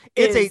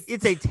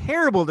It's a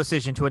terrible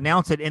decision to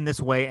announce it in this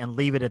way and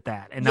leave it at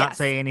that and not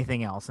say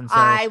anything else. And so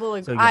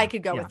I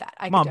could go with that.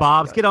 Come on,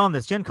 Bobs, get on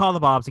this. Jen, call the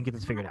Bobs and get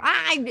this figured out.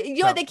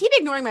 They keep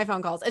ignoring my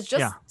phone calls. It's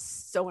just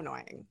so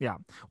annoying. Yeah.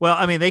 Well,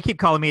 I mean, they keep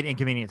calling me at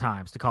inconvenient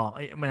times to call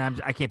when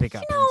I can't pick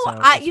up.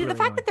 The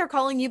fact that they're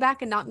calling you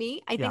back and not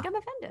me, I think I'm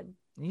offended.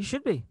 You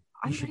should be.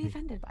 I'm pretty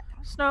offended by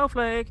that.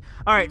 Snowflake.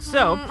 All right,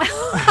 so.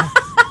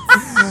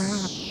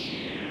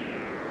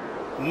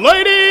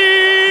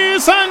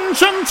 Ladies and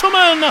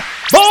gentlemen,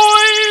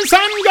 boys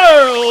and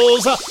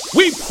girls,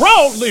 we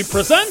proudly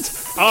present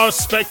our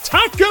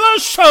spectacular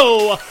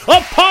show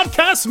of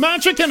podcast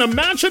magic and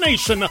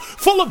imagination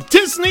full of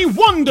Disney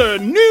wonder,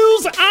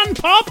 news, and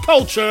pop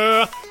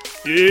culture.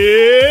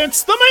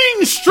 It's the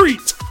Main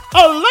Street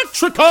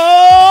Electrical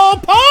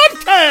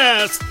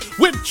Podcast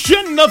with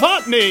Jenn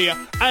Dave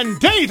and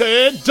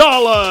David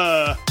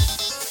Dollar.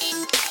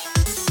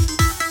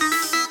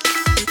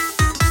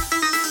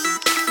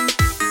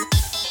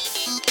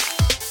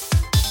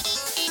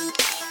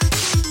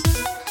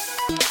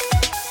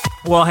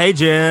 Well, hey,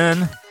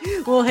 Jen.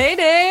 Well, hey,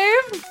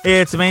 Dave.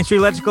 It's the Main Street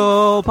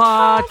Electrical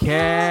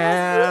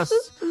Podcast.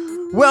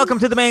 Welcome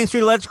to the Main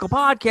Street Electrical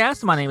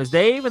Podcast. My name is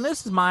Dave, and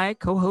this is my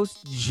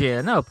co-host,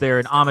 Jen, up there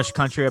in Amish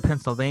country of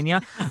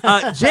Pennsylvania.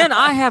 Jen,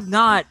 I have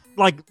not,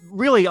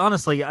 really,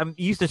 honestly, I'm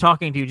used to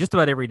talking to you just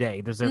about every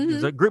day. There's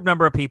a group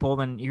number of people,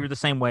 and you're the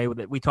same way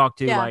that we talk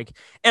to,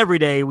 every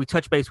day. We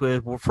touch base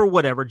with for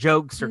whatever,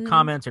 jokes or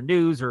comments or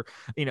news or,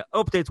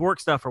 updates,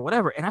 work stuff or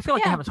whatever. And I feel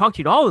like I haven't talked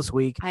to you at all this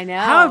week. I know.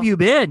 How have you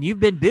been? You've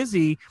been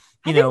busy.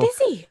 I've been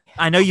busy.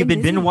 I know you've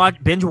been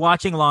binge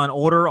watching Law and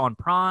Order on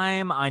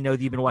Prime. I know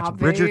that you've been watching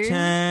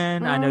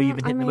Bridgerton. I know you've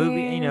been hitting the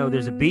movie.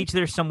 There's a beach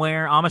there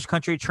somewhere, Amish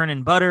country,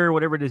 churning butter,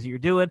 whatever it is that you're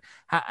doing.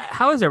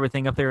 How is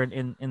everything up there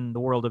in the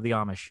world of the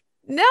Amish?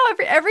 No,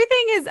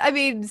 everything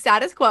is,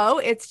 status quo.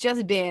 It's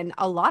just been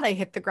a lot. I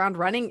hit the ground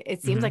running.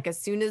 It seems like as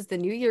soon as the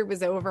new year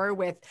was over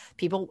with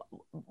people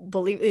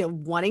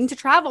wanting to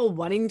travel,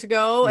 wanting to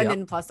go. And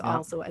then plus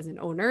also as an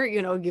owner,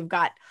 you've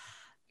got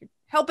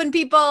helping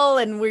people,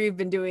 and we've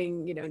been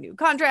doing, new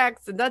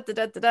contracts and So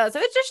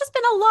it's just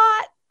been a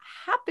lot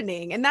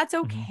happening, and that's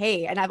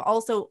okay. And I've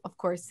also, of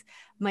course,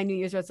 my New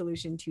Year's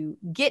resolution to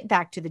get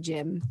back to the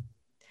gym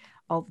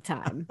all the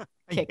time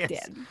kicked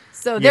in.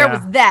 So there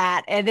was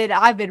that, and then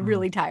I've been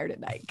really tired at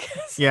night.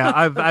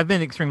 I've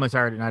been extremely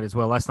tired at night as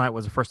well. Last night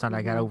was the first time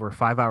I got over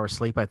 5 hours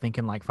sleep, I think,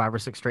 in 5 or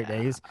 6 straight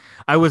days.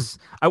 I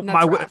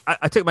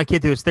took my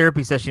kid to his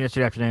therapy session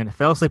yesterday afternoon. I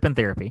fell asleep in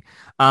therapy.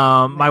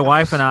 My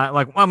wife and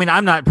I,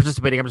 I'm not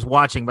participating, I'm just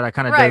watching, but I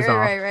kind of dozed off.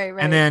 Right.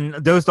 And then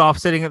dozed off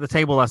sitting at the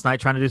table last night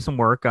trying to do some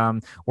work,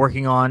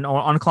 working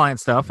on client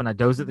stuff, and I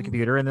dozed at the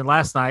computer. And then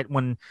last night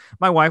when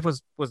my wife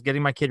was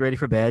getting my kid ready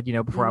for bed,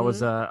 before I was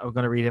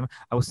going to read him,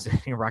 I was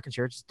sitting in a rocking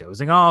chair just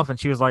dozing off, and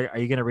she was like, "Are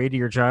you going to read to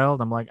your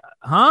child?" I'm like,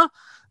 "Huh?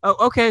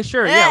 Oh, okay,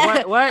 sure.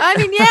 Yeah, what?"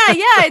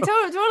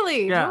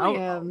 Totally.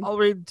 Yeah, I'll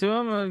read to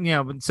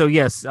him. So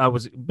yes, I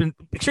was been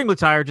extremely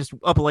tired, just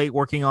up late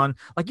working on,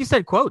 like you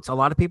said, quotes. A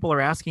lot of people are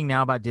asking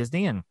now about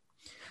Disney, and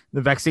the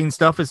vaccine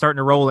stuff is starting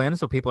to roll in,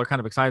 so people are kind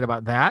of excited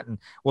about that, and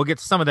we'll get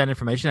to some of that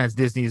information as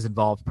Disney is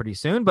involved pretty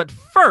soon. But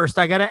first,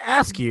 I got to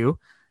ask you,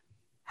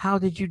 how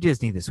did you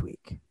Disney this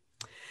week?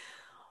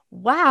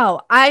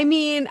 Wow. I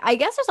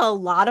guess there's a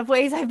lot of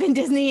ways I've been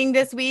Disneying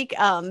this week.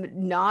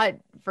 Not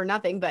for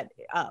nothing, but,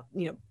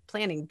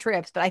 planning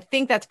trips. But I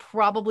think that's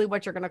probably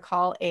what you're going to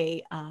call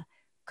a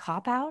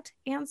cop-out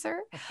answer.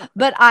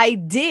 But I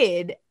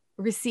did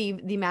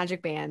receive the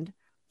Magic Band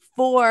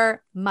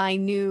for my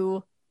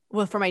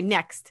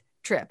next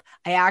trip.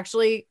 I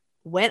actually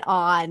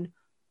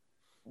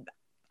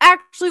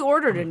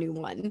ordered a new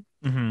one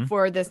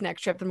for this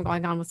next trip that I'm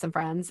going on with some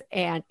friends,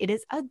 and it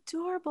is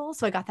adorable.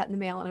 So I got that in the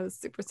mail, and I was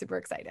super, super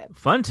excited.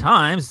 Fun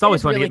times. It's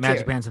always fun to get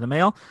Magic Bands in the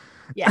mail.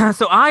 Yeah.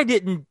 So I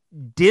didn't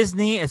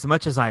Disney as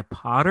much as I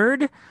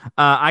pottered.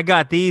 I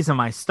got these in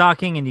my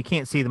stocking, and you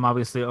can't see them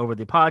obviously over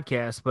the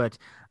podcast, but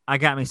I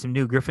got me some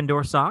new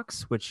Gryffindor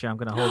socks, which I'm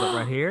going to hold up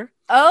right here.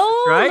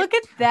 Oh, right? Look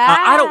at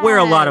that. I don't wear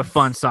a lot of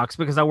fun socks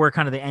because I wear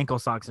kind of the ankle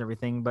socks and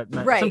everything, but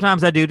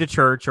sometimes I do to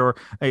church or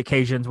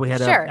occasions. I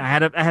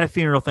had a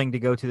funeral thing to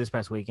go to this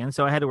past weekend,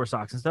 so I had to wear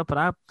socks and stuff, but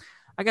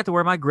I got to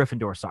wear my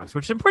Gryffindor socks,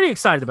 which I'm pretty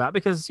excited about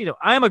because,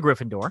 I am a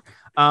Gryffindor.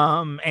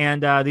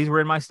 And these were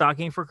in my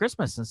stocking for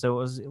Christmas. And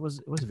so it was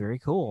very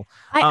cool.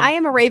 I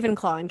am a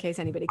Ravenclaw, in case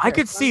anybody cares. I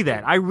could see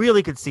that. I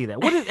really could see that.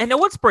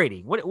 What's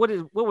Brady? What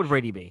would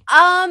Brady be?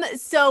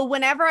 So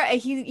whenever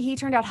he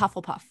turned out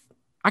Hufflepuff.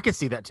 I could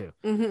see that too.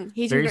 Mm-hmm.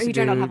 He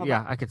turned out Hufflepuff.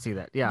 Yeah, I could see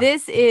that. Yeah.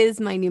 This is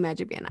my new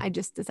Magic Band. I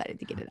just decided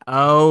to get it up.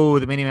 Oh,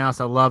 the Minnie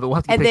Mouse. I love it. We'll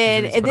have to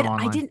get pictures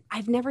of this,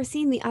 I've never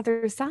seen the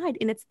other side,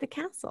 and it's the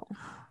castle.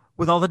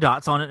 With all the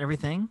dots on it and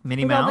everything.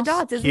 Minnie Mouse.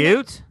 All the dots,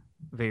 cute.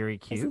 Very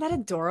cute. Isn't that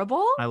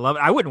adorable? I love it.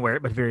 I wouldn't wear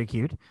it, but very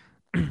cute.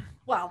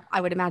 Well, I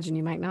would imagine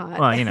you might not.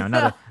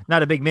 Well,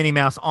 not a big Minnie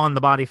Mouse on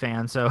the body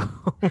fan, so.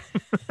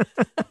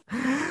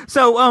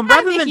 So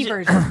rather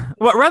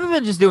version.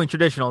 than just doing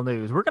traditional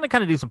news, we're going to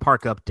kind of do some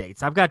park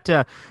updates. I've got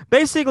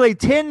basically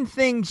 10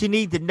 things you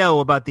need to know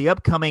about the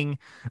upcoming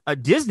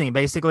Disney,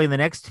 basically in the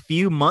next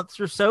few months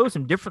or so.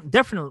 Some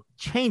definite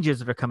changes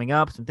that are coming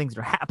up, some things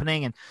that are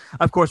happening, and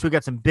of course we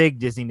got some big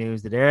Disney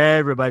news that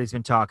everybody's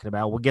been talking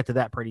about. We'll get to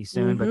that pretty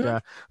soon.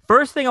 But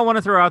first thing I want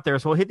to throw out there,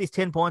 so we'll hit these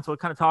 10 points. We'll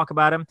kind of talk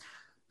about them.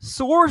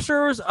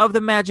 Sorcerers of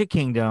the Magic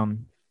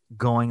Kingdom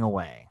going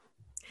away.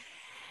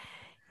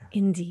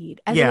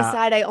 Indeed. As an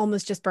aside, I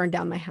almost just burned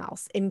down my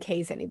house in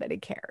case anybody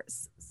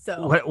cares.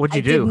 So what'd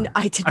you do?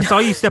 I saw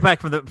you step back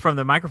from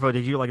the microphone.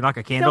 Did you like knock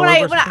a candle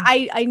over? When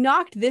I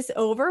knocked this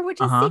over, which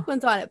has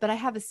sequins on it, but I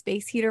have a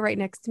space heater right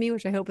next to me,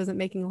 which I hope isn't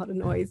making a lot of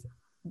noise.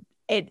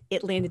 It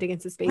landed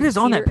against the space heater. What is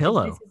on that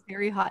pillow? This is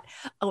very hot.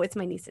 Oh, it's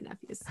my niece and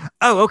nephews.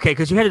 Oh, okay,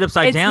 because you had it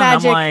upside down.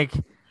 Magic. I'm like,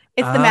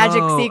 it's the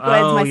magic sequins.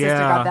 My sister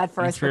got that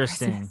for us for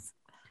Christmas.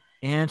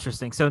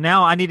 Interesting. So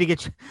now I need to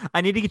get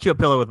you a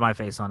pillow with my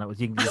face on it,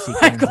 with you can do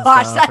sequins and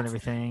stuff and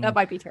everything. That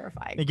might be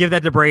terrifying. And give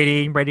that to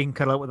Brady. Brady can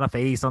cuddle it with my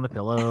face on the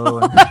pillow.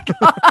 Oh my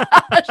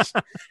gosh.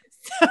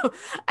 So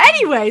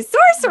anyway,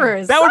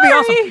 Sorcerers. That would be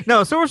awesome.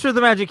 No, Sorcerers of the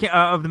Magic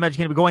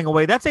Kingdom going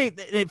away. That's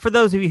for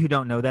those of you who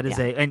don't know, that is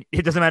and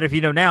it doesn't matter if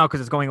you know now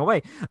because it's going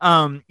away.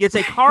 It's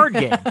a card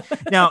game.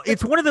 Now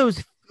it's one of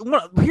those.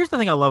 Here's the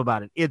thing I love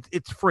about it.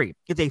 It's free.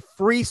 It's a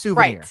free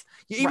souvenir. Right.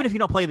 Even if you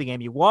don't play the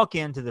game, you walk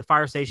into the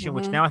fire station,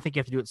 which now I think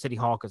you have to do at City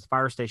Hall because the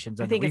fire station's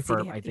under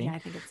refurb. I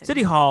think it's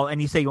City Hall, and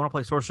you say you want to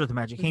play Sorcerers of the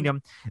Magic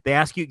Kingdom. They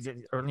ask you,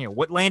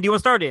 what land do you want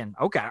to start in?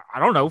 Okay, I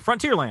don't know,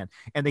 Frontierland.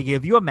 And they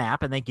give you a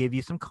map and they give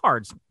you some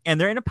cards, and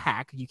they're in a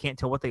pack. You can't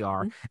tell what they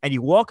are, and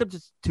you walk up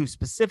to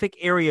specific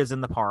areas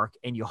in the park,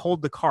 and you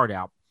hold the card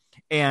out.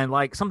 And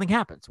like something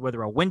happens,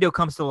 whether a window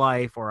comes to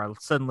life or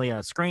suddenly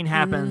a screen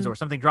happens or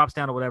something drops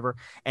down or whatever,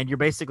 and you're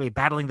basically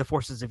battling the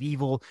forces of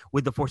evil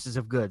with the forces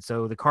of good.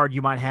 So the card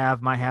you might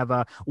have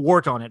a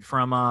Wart on it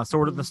from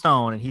Sword of the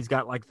Stone, and he's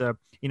got like the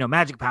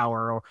magic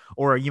power,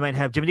 or you might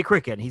have Jiminy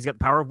Cricket, and he's got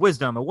the power of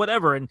wisdom or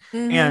whatever, and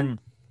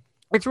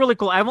it's really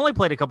cool. I've only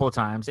played a couple of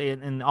times,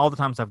 and all the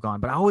times I've gone,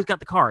 but I always got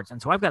the cards,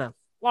 and so I've got a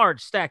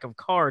large stack of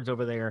cards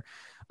over there.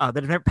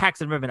 Packs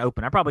that have never been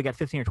opened. I probably got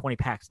 15 or 20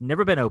 packs,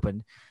 never been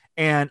opened.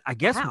 And I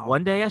guess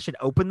one day I should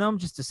open them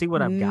just to see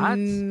what I've got.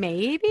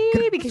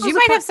 Maybe, because you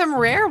might have some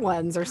rare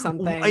ones or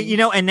something.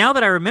 And now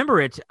that I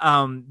remember it,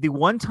 the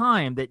one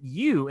time that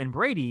you and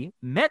Brady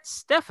met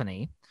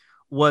Stephanie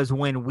was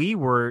when we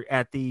were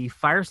at the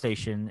fire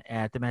station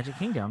at the Magic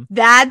Kingdom.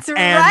 That's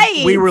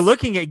right. We were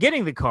looking at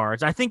getting the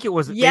cards. I think it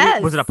was,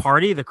 was it a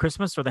party, the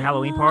Christmas or the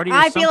Halloween party?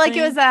 I feel like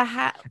it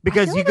was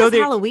because you go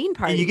there, Halloween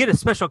party. You get a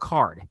special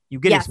card. You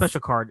get a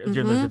special card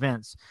during those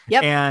events.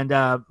 Yep.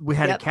 And we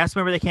had a cast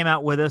member that came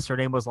out with us. Her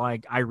name was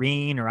like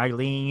Irene or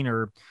Eileen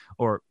or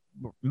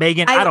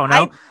Megan, I don't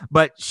know,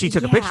 but she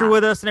took a picture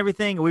with us and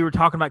everything. And we were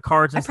talking about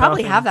cards and stuff. I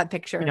probably have that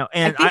picture.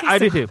 And I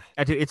do too.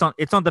 I do. It's on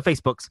the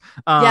Facebooks.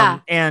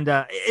 And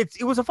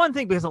it was a fun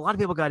thing because a lot of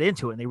people got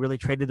into it and they really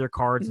traded their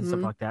cards and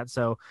stuff like that.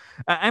 So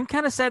I'm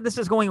kind of sad this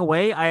is going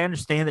away. I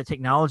understand that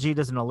technology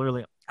doesn't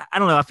really. I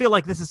don't know. I feel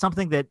like this is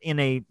something that in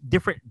a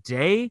different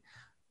day,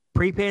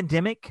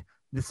 pre-pandemic,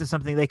 this is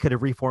something they could have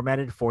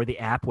reformatted for the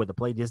app with the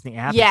Play Disney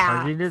app.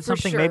 Yeah, and into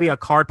something. Sure. Maybe a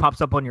card pops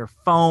up on your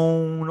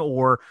phone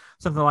or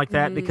something like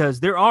that,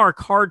 because there are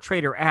card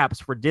trader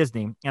apps for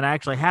Disney, and I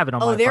actually have it on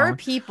my phone. Oh, there are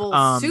people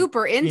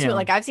super into it.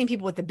 Like I've seen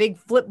people with the big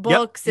flip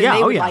books, and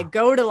they would like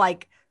go to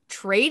like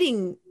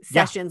trading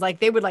sessions.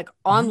 Like they would like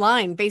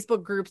online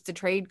Facebook groups to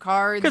trade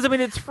cards. Because I mean,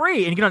 it's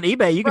free, and you get on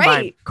eBay, you can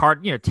buy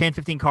card, 10,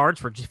 15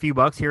 cards for just a few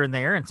bucks here and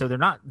there, and so they're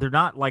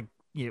not like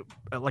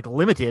like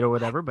limited or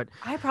whatever. But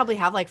I probably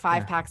have like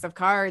 5 packs of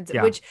cards,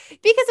 which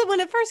because of when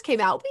it first came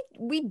out,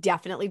 we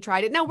definitely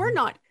tried it. Now we're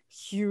not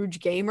huge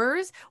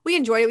gamers. We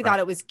enjoyed it. We thought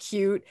it was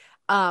cute.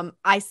 I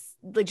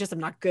am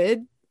not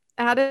good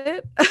at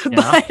it,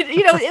 but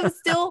it was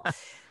still.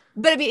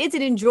 But I mean, it's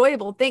an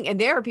enjoyable thing, and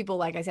there are people,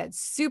 like I said,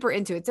 super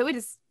into it. So it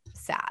is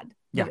sad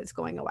that it's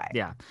going away.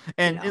 Yeah,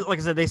 and like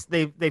I said,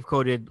 they've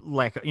quoted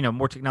like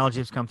more technology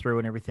has come through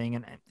and everything,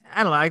 and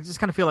I don't know. I just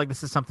kind of feel like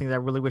this is something that I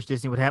really wish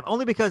Disney would have,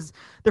 only because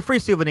the free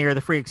souvenir,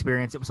 the free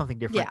experience, it was something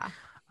different. Yeah.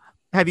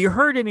 Have you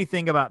heard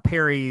anything about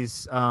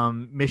Perry's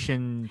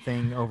mission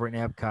thing over in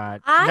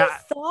Epcot? I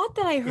thought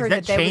that I heard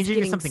that they was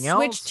getting something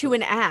switched to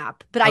an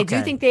app, but I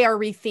do think they are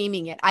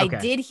retheming it. I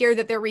did hear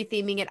that they're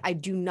retheming it. I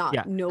do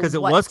not know because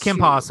it was Kim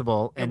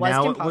Possible, and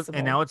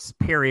now it's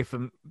Perry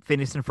from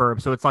Phineas and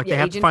Ferb. So it's like they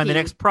have to find the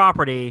next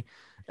property.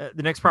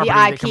 The next property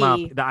that come up,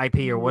 the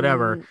IP or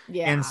whatever.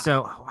 And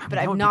so, but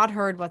I've not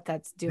heard what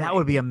that's doing. That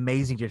would be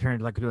amazing to turn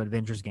into an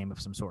Avengers game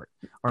of some sort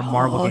or a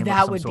Marvel game of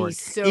some sort. That would be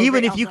so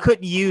Even great. if you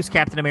couldn't use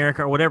Captain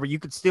America or whatever, you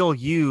could still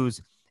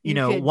use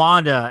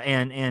Wanda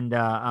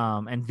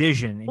and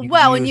Vision.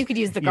 And you could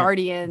use the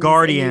Guardians.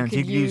 You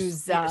could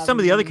use some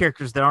of the other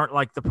characters that aren't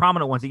like the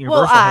prominent ones that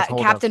Universal has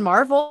hold Captain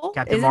Marvel.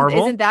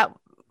 Isn't that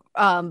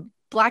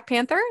Black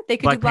Panther? They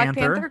could do Black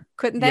Panther,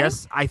 couldn't they?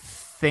 Yes, I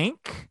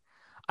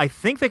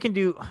think they can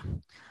do.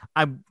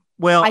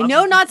 Well, I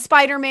know not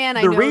Spider-Man.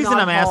 I know the reason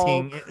not I'm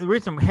Hulk. asking, the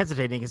reason I'm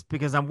hesitating is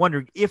because I'm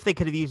wondering if they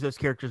could have used those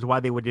characters, why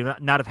they would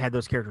not have had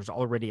those characters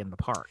already in the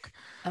park,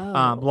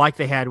 like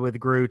they had with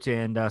Groot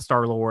and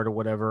Star-Lord or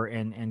whatever,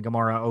 and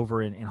Gamora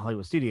over in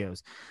Hollywood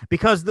Studios.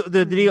 Because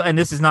the deal, and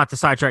this is not to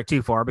sidetrack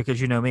too far, because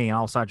you know me,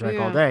 I'll sidetrack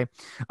all day.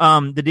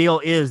 The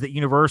deal is that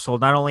Universal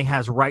not only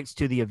has rights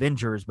to the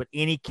Avengers, but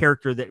any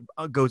character that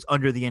goes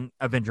under the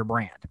Avenger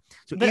brand.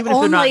 So But even if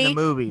they're not in the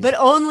movies, but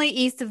only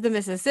east of the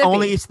Mississippi.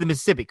 Only east of the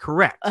Mississippi,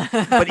 correct.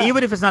 But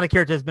even if it's not a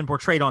character that's been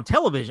portrayed on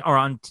television or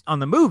on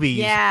the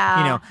movies,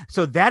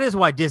 so that is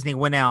why Disney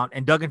went out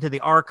and dug into the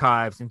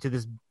archives, into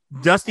this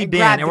dusty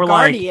bin, and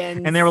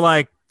they were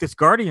like, this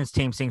Guardians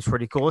team seems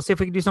pretty cool. Let's see if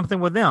we can do something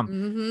with them.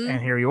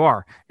 And here you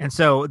are. And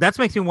so that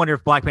makes me wonder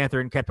if Black Panther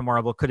and Captain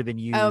Marvel could have been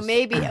used. Oh,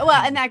 maybe. Well,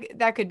 and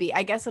that could be.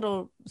 I guess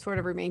it'll sort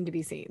of remain to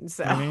be seen.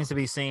 So it remains to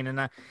be seen.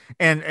 And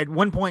at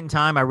one point in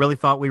time, I really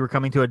thought we were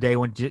coming to a day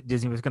when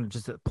Disney was going to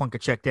just plunk a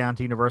check down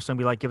to Universal and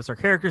be like, give us our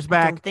characters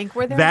back. I don't think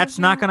we're there. That's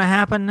not going to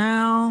happen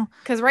now.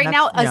 Because right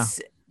now,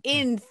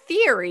 in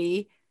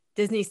theory,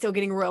 Disney's still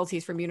getting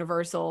royalties from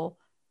Universal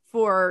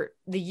for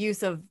the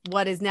use of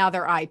what is now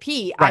their IP,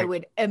 right. I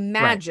would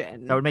imagine.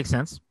 Right. That would make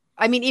sense.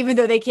 I mean, even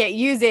though they can't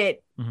use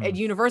it,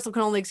 Universal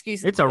can only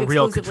excuse it. It's a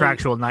real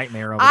contractual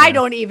nightmare. I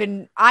don't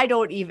even,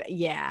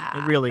 yeah.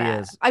 It really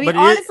is. I mean,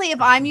 honestly,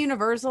 if I'm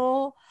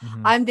Universal,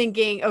 I'm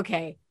thinking,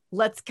 okay,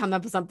 let's come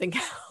up with something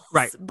else.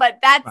 Right. But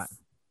that's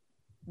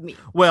me.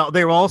 Well,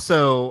 they've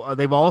also,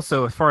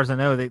 as far as I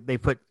know, they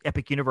put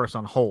Epic Universe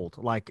on hold,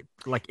 like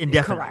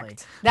indefinitely.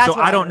 Correct. So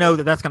I don't know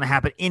that that's going to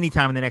happen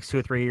anytime in the next 2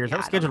 or 3 years. That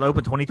was scheduled to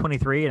open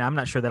 2023, and I'm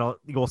not sure that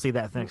you'll see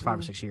that in the next 5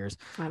 or 6 years.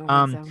 I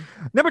don't think so.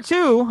 Number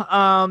 2,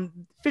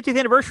 50th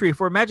anniversary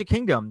for Magic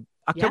Kingdom,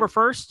 October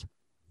 1st,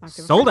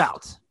 sold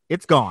out.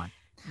 It's gone.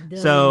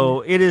 Done.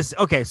 So it is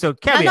okay. So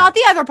caveat. Not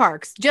the other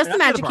parks, just the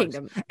Magic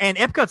Kingdom. And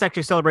Epcot's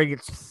actually celebrating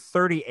its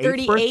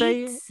 38th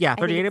birthday. Yeah,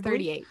 38.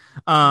 38.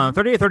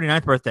 38th,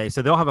 39th birthday.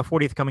 So they'll have a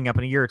 40th coming up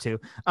in a year or two.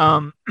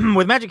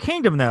 With Magic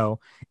Kingdom, though,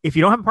 if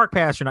you don't have a park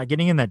pass, you're not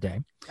getting in that day.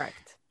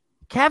 Correct.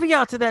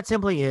 Caveat to that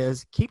simply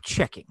is keep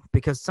checking,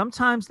 because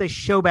sometimes they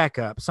show back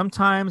up.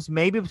 Sometimes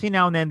maybe between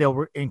now and then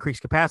they'll increase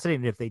capacity,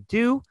 and if they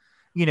do,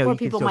 or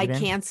people might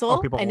cancel,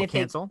 or people will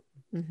cancel.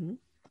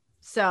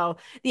 So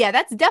yeah,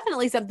 that's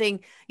definitely something,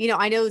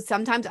 I know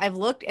sometimes I've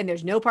looked and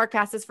there's no park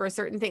passes for a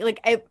certain thing,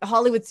 like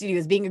Hollywood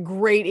Studios being a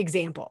great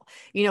example,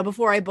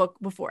 before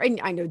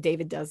and I know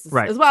David does this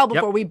as well,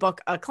 before we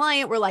book a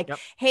client, we're like,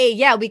 hey,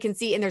 yeah, we can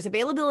see, and there's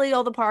availability at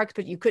all the parks,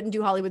 but you couldn't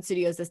do Hollywood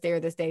Studios this day or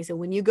this day. So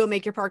when you go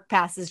make your park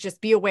passes, just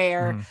be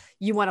aware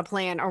you want to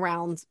plan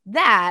around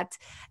that.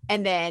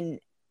 And then,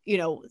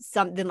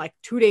 something like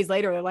 2 days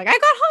later, they're like, I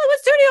got Hollywood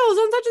Studios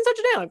on such and such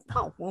a day. Like,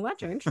 oh, well, that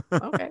changed.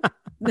 Okay.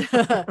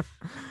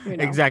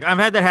 Exactly. I've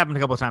had that happen a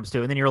couple of times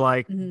too. And then you're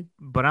like,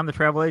 but I'm the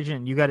travel agent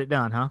and you got it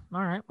done, huh?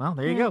 All right. Well,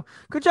 there you go.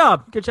 Good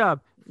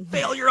job.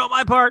 Failure on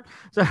my part.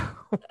 So,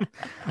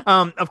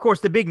 of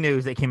course, the big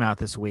news that came out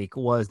this week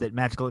was that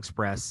Magical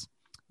Express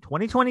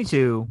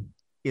 2022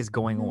 is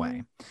going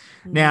away.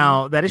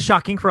 Now, that is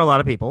shocking for a lot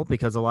of people,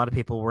 because a lot of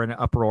people were in an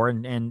uproar,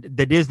 and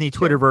the Disney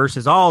Twitterverse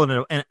is all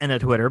in a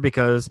Twitter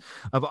because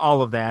of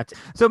all of that.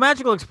 So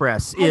Magical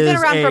Express is been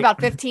around for about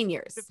 15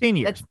 years. 15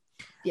 years.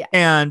 Yeah.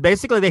 And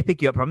basically they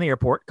pick you up from the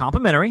airport,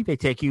 complimentary. They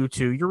take you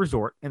to your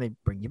resort and they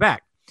bring you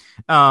back.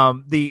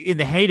 In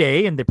the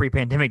heyday, in the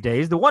pre-pandemic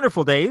days, the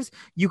wonderful days,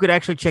 you could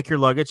actually check your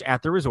luggage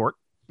at the resort.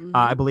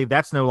 I believe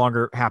that's no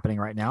longer happening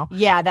right now.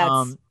 Yeah,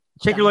 that's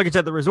check your luggage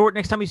at the resort.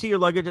 Next time you see your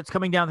luggage, it's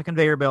coming down the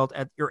conveyor belt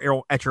at your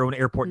own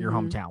airport in your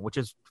hometown, which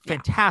is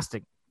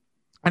fantastic.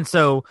 And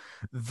so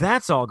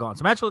that's all gone.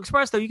 So Magical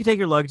Express, though, you can take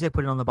your luggage, they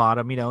put it on the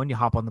bottom, and you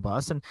hop on the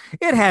bus. And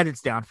it had its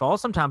downfall.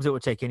 Sometimes it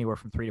would take anywhere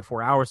from 3 to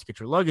 4 hours to get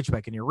your luggage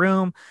back in your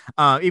room.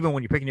 Even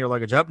when you're picking your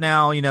luggage up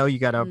now, you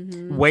got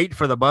to wait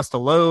for the bus to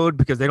load,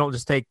 because they don't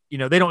just take,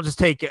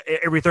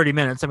 every 30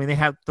 minutes. I mean, they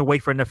have to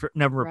wait for a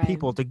number of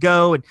people to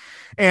go.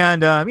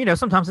 And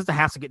sometimes it's a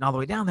hassle getting all the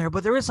way down there.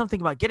 But there is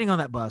something about getting on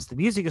that bus. The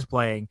music is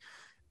playing.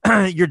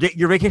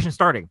 your vacation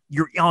starting.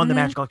 You're on the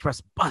Magical Express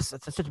bus.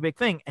 That's such a big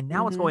thing. And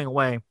now it's going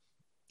away.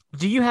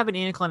 Do you have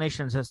any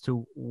inclinations as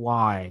to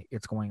why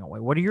it's going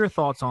away? What are your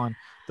thoughts on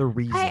the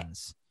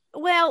reasons?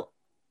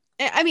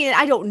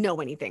 I don't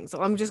know anything,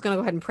 so I'm just going to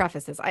go ahead and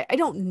preface this. I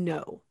don't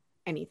know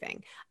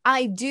anything.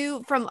 I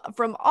do from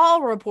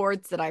all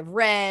reports that I've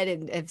read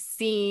and have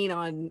seen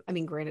on,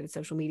 granted it's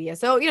social media,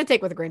 so,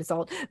 take with a grain of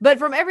salt, but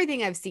from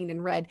everything I've seen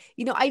and read,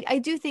 I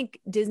do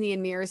think Disney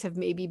and Mears have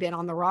maybe been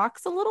on the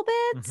rocks a little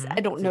bit. I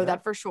don't know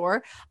that for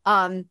sure.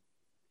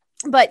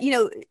 But,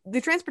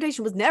 the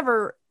transportation was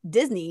never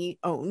Disney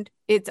owned.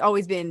 It's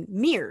always been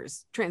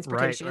Mears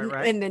transportation.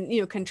 Right. And then,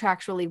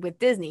 contractually with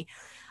Disney.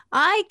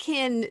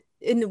 And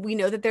we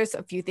know that there's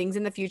a few things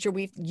in the future.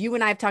 You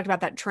and I have talked about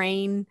that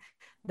train,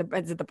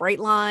 the Bright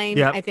Line,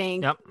 I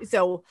think. Yep.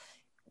 So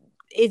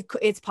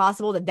it's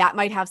possible that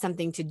might have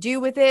something to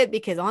do with it,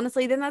 because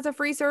honestly, then that's a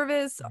free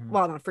service.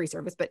 Well, not a free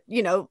service, but,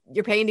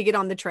 you're paying to get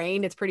on the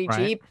train. It's pretty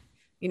cheap.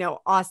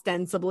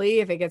 ostensibly,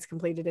 if it gets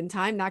completed in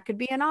time, that could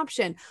be an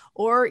option.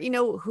 Or,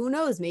 who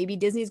knows, maybe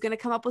Disney's going to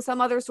come up with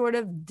some other sort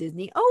of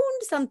Disney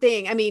owned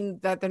something. I mean,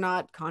 that they're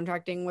not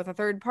contracting with a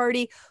third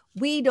party.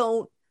 We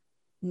don't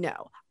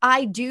know.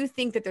 I do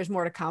think that there's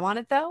more to come on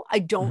it, though. I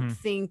don't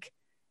think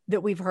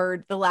that we've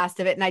heard the last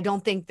of it. And I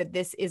don't think that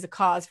this is a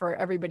cause for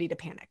everybody to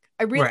panic.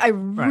 I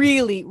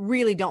really,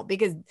 really don't,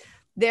 because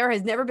there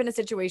has never been a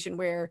situation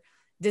where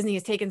Disney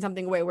has taken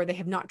something away where they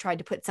have not tried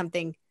to put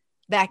something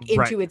back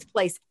into its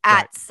place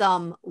at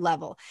some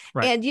level.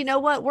 And you know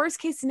what? Worst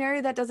case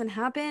scenario, that doesn't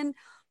happen.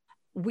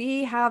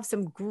 We have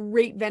some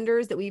great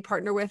vendors that we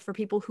partner with for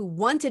people who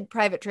wanted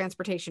private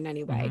transportation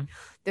anyway.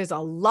 There's a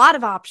lot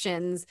of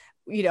options,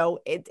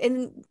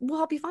 and we'll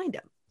help you find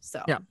them.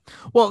 So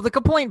well, the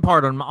complaint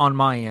part on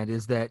my end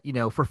is that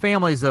for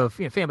families of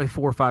family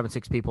 4, 5, and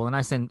 6 people, and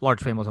I send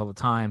large families all the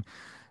time,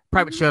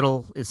 private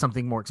shuttle is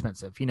something more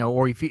expensive,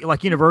 or if you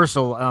like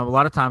Universal, a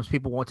lot of times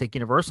people won't take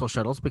Universal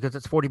shuttles because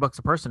it's $40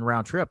 a person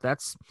round trip.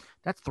 That's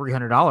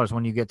 $300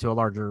 when you get to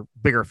a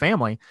bigger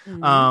family.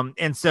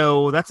 And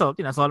so that's a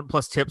lot of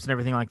plus tips and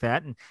everything like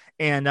that.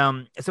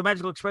 And so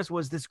Magical Express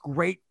was this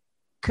great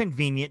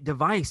convenient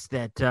device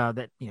that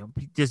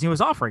Disney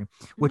was offering,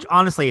 which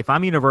honestly, if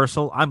I'm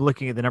Universal, I'm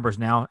looking at the numbers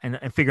now and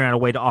figuring out a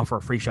way to offer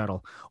a free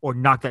shuttle or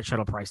knock that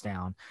shuttle price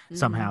down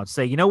somehow.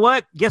 Say, you know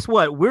what? Guess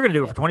what? We're going to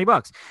do it for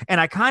 $20.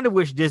 And I kind of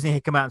wish Disney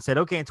had come out and said,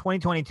 okay, in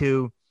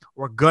 2022,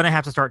 we're going to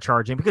have to start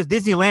charging, because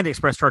Disneyland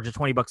Express charges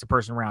 $20 a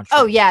person round trip.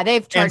 Oh yeah.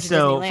 They've charged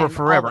so Disneyland for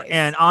forever. Always.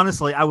 And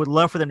honestly, I would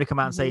love for them to come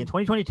out and say in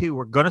 2022,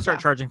 we're going to start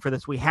charging for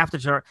this. We have to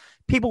charge.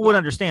 People would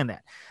understand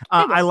that.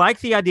 I like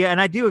the idea. And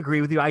I do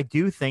agree with you. I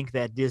do think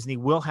that Disney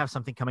will have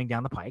something coming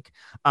down the pike.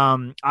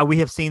 We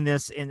have seen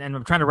this and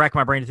I'm trying to rack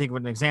my brain to think of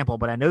an example,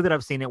 but I know that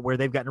I've seen it where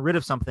they've gotten rid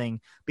of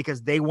something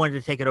because they wanted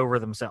to take it over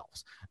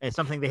themselves. It's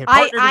something they had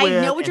partnered with.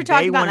 I know what you're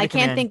talking about. I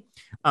can't think.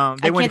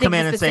 They wanted to come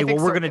in and say, well,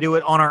 we're going to do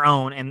it on our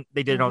own. And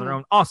they did it on their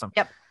own. Awesome.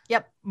 Yep.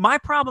 My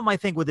problem, I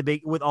think,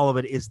 with all of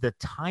it is the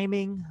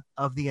timing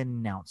of the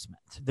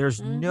announcement.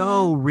 There's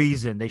no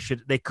reason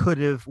they could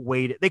have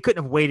waited. They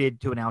couldn't have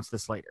waited to announce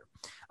this later.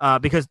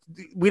 Because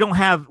we don't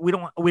have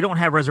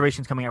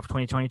reservations coming out for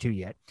 2022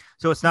 yet.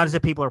 So it's not as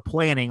if people are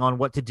planning on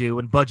what to do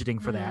and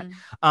budgeting for that.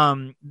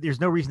 There's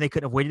no reason they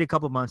couldn't have waited a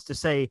couple of months to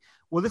say,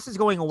 well, this is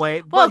going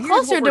away. Well,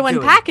 closer to when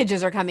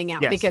packages are coming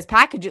out, because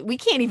packages, we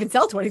can't even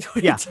sell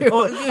 2022. Yeah.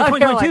 Well,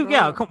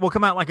 2022, will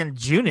come out like in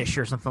June-ish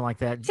or something like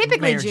that.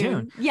 Typically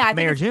June. Yeah.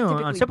 May or June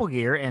on Simple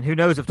Gear. And who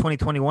knows if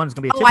 2021 is going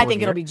to be a Simple I think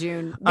Gear. It'll be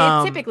June.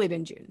 It's typically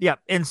been June. Yeah.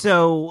 And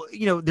so,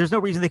 there's no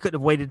reason they couldn't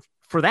have waited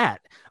for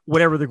that,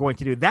 whatever they're going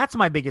to do. That's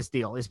my biggest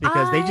deal, is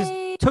because they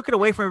just took it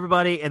away from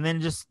everybody and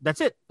then that's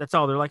it. That's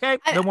all. They're like, hey,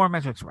 no more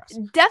Magical Express.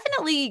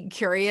 Definitely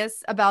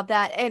curious about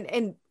that.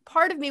 And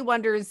part of me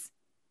wonders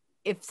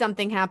if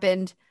something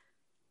happened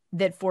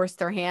that forced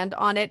their hand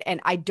on it.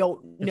 And I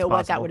don't know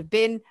what that would have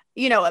been.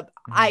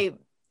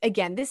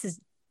 Again, this is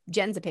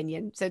Jen's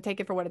opinion, so take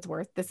it for what it's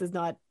worth. This is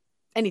not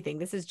anything.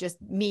 This is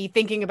just me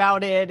thinking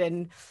about it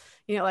and,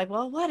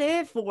 well, what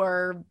if,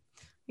 or,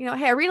 hey,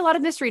 I read a lot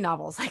of mystery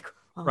novels. Like,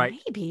 well,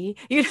 maybe,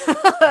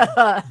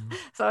 so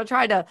I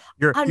try to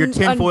your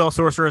tinfoil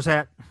sorcerer's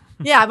hat.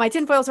 Yeah, my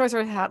tinfoil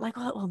sorcerer's hat. Like,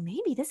 well,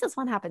 maybe this is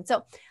what happened.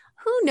 So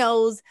who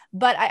knows?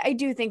 But I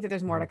do think that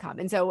there's more to come.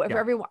 And so for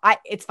everyone,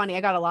 it's funny.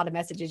 I got a lot of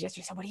messages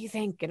yesterday. So what do you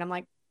think? And I'm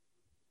like,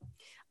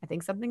 I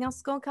think something else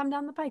is going to come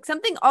down the pike.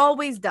 Something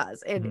always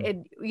does.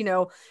 And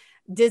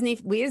Disney,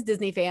 we as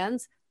Disney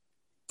fans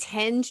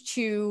tend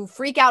to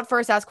freak out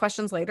first, ask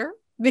questions later.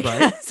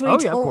 Because we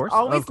don't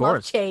always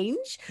love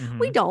change.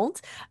 We don't.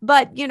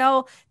 But,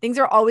 things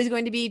are always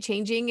going to be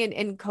changing.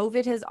 And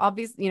COVID has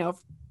obviously,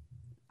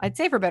 I'd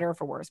say for better or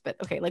for worse, but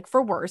okay, like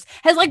for worse,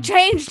 has like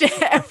changed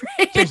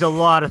changed a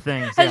lot of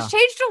things.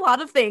 Changed a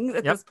lot of things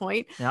at this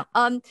point. Yep.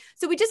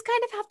 So we just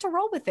kind of have to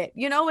roll with it,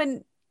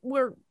 and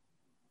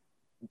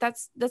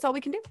that's all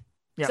we can do.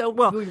 Yeah. So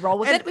we roll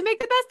with it. We make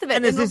the best of it.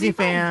 And as Disney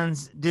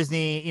fans,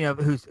 Disney,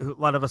 who a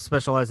lot of us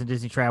specialize in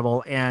Disney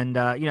travel, and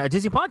a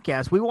Disney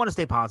podcast, we want to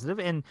stay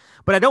positive.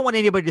 But I don't want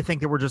anybody to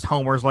think that we're just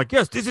homers. Like,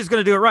 yes, Disney's going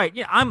to do it right.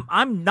 Yeah,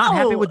 I'm not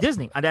happy with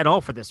Disney at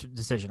all for this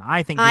decision.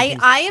 I think I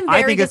am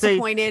very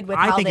disappointed with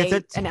how they announced it. I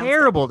think it's a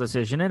terrible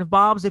decision. And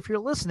Bob's, if you're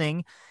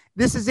listening,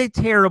 this is a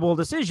terrible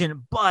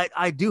decision. But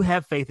I do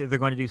have faith that they're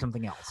going to do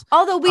something else.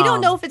 Although we don't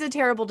know if it's a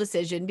terrible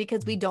decision,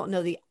 because we don't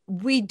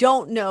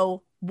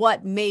know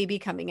what may be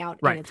coming out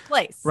in its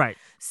place. Right.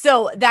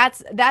 So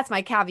that's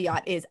my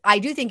caveat, is I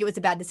do think it was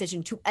a bad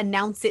decision to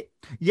announce it.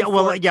 Yeah.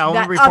 Well, I'll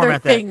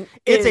reformat that.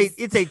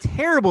 It's a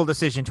terrible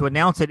decision to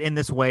announce it in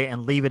this way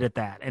and leave it at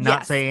that and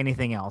not say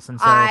anything else. And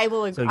so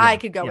I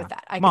could go with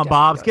that. Come on,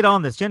 Bobs, get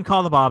on this. Jen,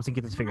 call the Bobs and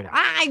get this figured out.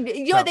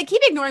 They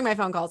keep ignoring my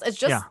phone calls. It's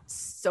just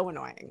so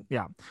annoying.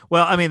 Yeah.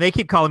 Well, I mean, they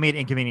keep calling me at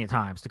inconvenient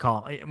times to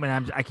call. I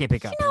mean, I can't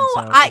pick up.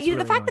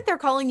 The fact that they're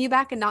calling you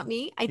back and not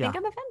me, I think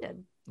I'm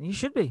offended. You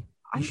should be.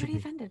 I'm pretty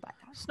offended by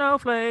that.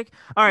 Snowflake.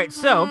 All right,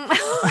 so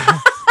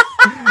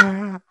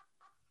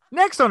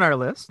next on our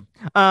list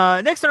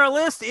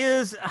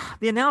is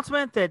the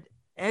announcement that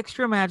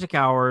extra magic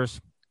hours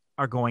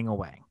are going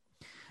away.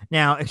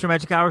 Now, extra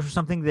magic hours are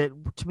something that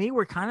to me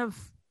were kind of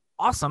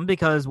awesome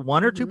because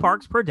one or two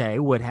parks per day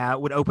would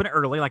open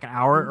early, like an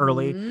hour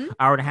early,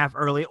 hour and a half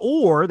early,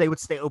 or they would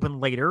stay open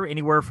later,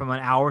 anywhere from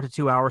an hour to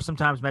 2 hours.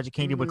 Sometimes Magic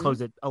Kingdom would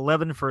close at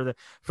 11 for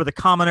the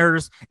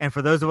commoners, and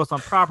for those of us on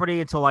property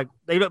until like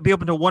they'd be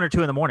open till 1 or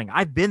 2 in the morning.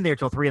 I've been there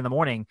till 3 in the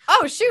morning.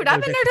 Oh shoot,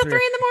 I've been there till 3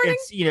 in the morning.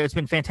 It's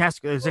been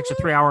fantastic. There's extra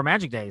 3-hour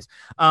Magic days,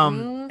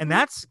 and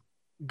that's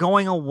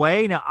going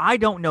away now. I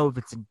don't know if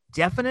it's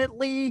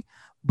indefinitely,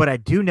 but I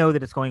do know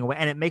that it's going away,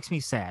 and it makes me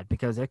sad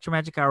because extra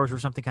magic hours were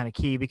something kind of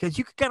key because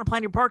you could kind of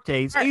plan your park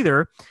days. Right.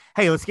 Either,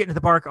 hey, let's get into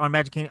the park on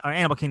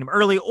Animal Kingdom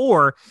early,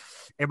 or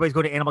everybody's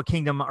going to Animal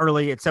Kingdom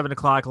early at 7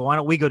 o'clock. Why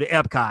don't we go to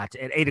Epcot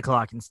at 8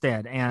 o'clock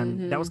instead?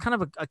 And that was kind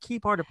of a key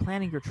part of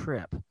planning your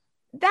trip.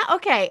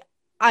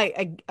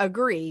 I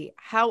agree.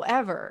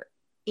 However,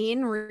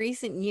 in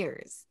recent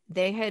years,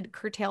 they had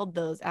curtailed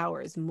those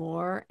hours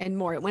more and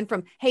more. It went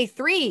from, hey,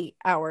 3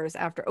 hours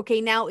after. Okay,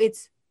 now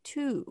it's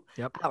 2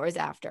 hours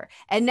after,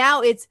 and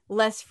now it's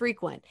less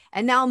frequent,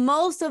 and now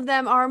most of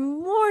them are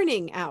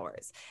morning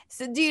hours.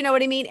 So do you know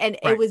what I mean? And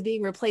it was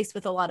being replaced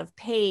with a lot of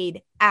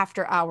paid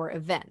after hour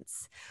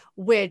events,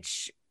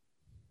 which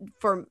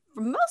for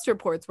most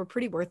reports were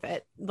pretty worth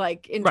it,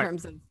 like in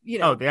terms of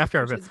the after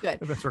hour events. Good.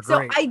 That's great.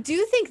 So I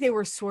do think they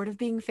were sort of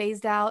being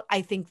phased out.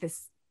 I think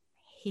this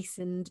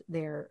hastened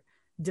their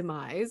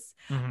demise,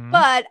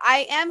 but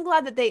I am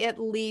glad that they at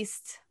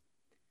least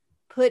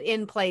put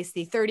in place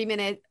the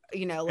 30-minute,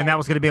 and that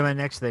was going to be my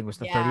next thing, was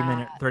the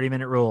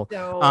 30-minute rule.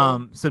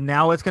 So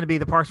now it's going to be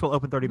the parks will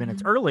open 30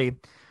 minutes early,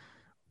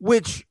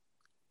 which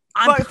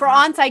for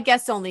on-site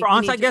guests only. For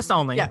on-site guests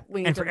only,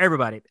 and for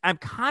everybody. I'm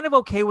kind of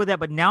okay with that,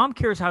 but now I'm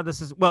curious how this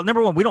is. Well,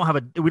 number one, we don't have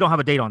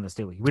a date on this,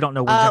 do we? We don't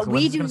know when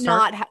we do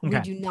not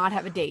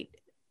have a date.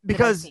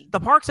 Because the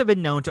parks have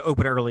been known to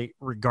open early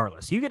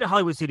regardless. You get to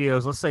Hollywood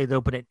Studios, let's say it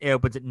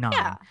opens at 9.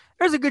 Yeah.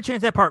 There's a good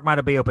chance that park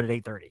might be open at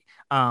 8:30,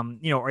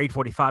 or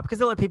 8:45, because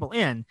they let people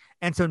in.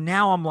 And so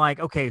now I'm like,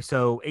 okay,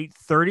 so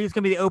 8:30 is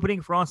going to be the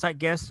opening for on-site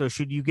guests. So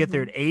should you get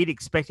there at 8,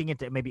 expecting it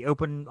to maybe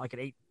open like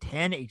at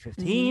 8:10,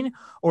 8:15,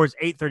 or is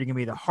 8:30 going to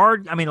be the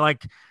hard? I mean,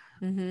 like,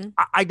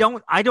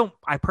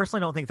 I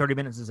personally don't think 30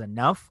 minutes is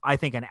enough. I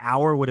think an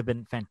hour would have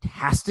been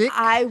fantastic.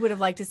 I would have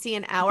liked to see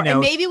an hour, and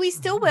maybe we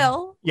still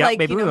will. Yeah,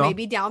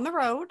 maybe down the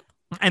road.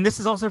 And this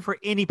is also for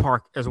any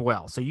park as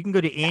well. So you can go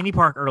to any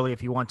park early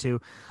if you want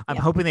to. I'm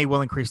hoping they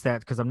will increase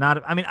that because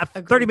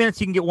 30 minutes,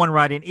 you can get one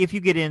ride in. If you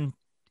get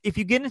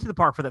into the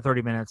park for that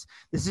 30 minutes,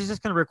 this is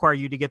just going to require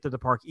you to get to the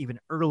park even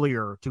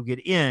earlier to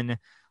get in.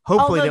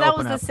 Hopefully that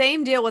was the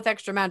same deal with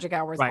extra magic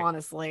hours,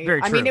 honestly.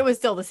 Very true. I mean, it was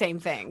still the same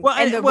thing. Well,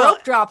 and the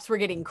rope drops were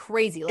getting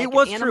crazy. Like it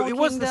was true. It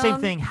was the same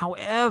thing.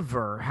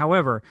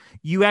 However,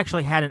 you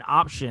actually had an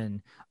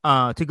option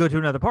to go to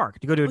another park,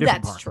 to go to a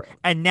different park. That's true.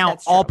 And now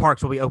all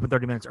parks will be open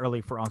 30 minutes early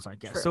for on-site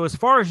guests. True. So as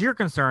far as you're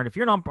concerned, if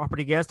you're an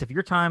on-property guest, if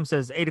your time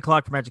says 8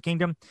 o'clock for Magic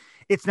Kingdom,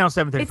 it's now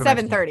 7:30. It's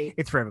 7:30.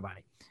 It's for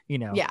everybody.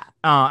 Yeah.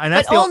 And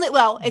that's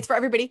it's for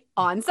everybody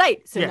on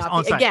site. So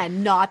not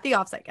the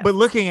offsite guests. But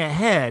looking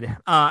ahead,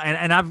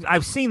 and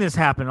I've seen this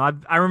happen.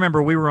 I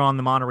remember we were on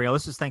the monorail.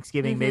 This is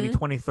Thanksgiving, maybe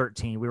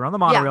 2013. We were on the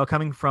monorail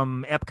coming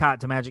from Epcot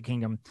to Magic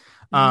Kingdom.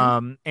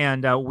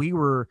 And we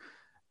were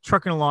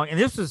trucking along, and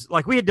this was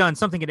like we had done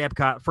something at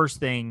Epcot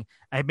first thing.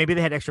 Maybe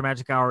they had extra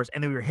magic hours,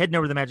 and then we were heading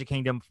over to the Magic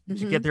Kingdom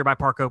to get there by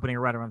park opening or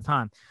right around the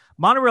time.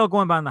 Monorail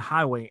going by on the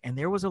highway, and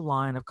there was a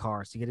line of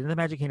cars to get into the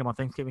Magic Kingdom on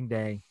Thanksgiving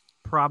Day.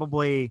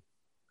 Probably,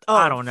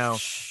 I don't know,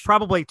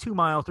 probably 2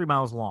 miles, 3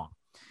 miles long.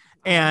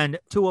 And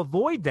to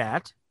avoid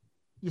that,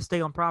 you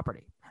stay on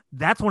property.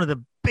 That's one of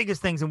the biggest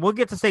things, and we'll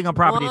get to staying on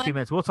property in a few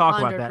minutes. We'll talk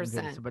about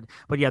that.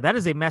 But yeah, that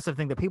is a massive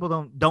thing that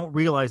people don't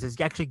realize is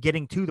actually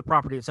getting to the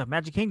property itself,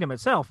 Magic Kingdom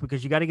itself,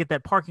 because you got to get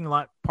that parking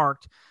lot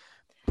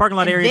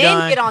area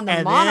done, get on the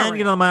and monorail. Then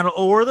get on the monorail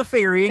or the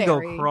ferry and go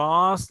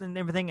across and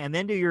everything, and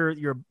then do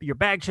your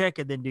bag check,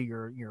 and then do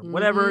your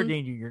whatever,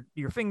 then do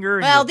your finger.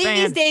 Well, and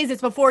these days it's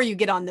before you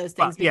get on those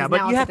things. Yeah,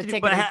 but you have to.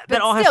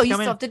 That all has to come in.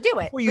 Still have to do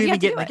it before you even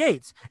get in the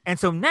gates. And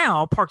so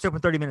now parks open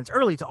 30 minutes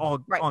early to all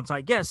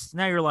on-site guests.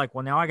 Now you're like,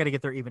 well, now I got to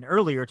get there even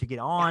earlier to get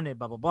on and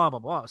blah blah blah blah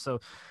blah. So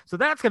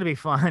that's going to be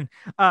fun.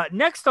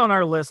 Next on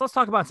our list, let's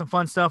talk about some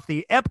fun stuff.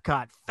 The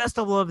Epcot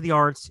Festival of the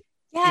Arts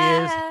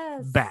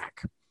is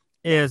back.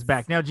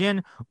 Now,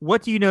 Jen,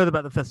 what do you know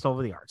about the Festival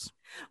of the Arts?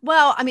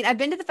 Well, I mean, I've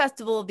been to the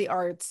Festival of the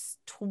Arts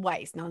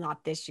twice. No,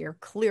 not this year,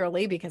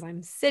 clearly, because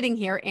I'm sitting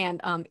here and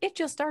it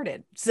just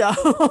started. So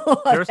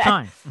first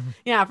time.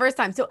 Yeah, first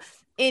time. So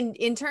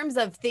in terms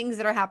of things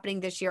that are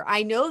happening this year,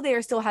 I know they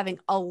are still having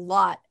a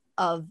lot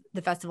of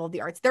the Festival of the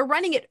Arts. They're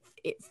running it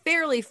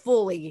fairly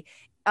fully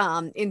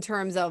in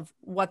terms of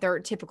what their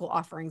typical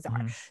offerings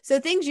are. So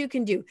things you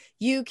can do,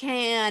 you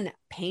can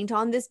paint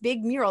on this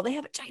big mural. They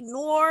have a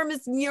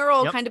ginormous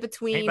mural kind of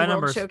between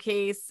World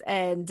Showcase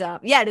and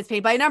it is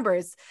paint by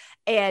numbers.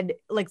 And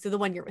like, so the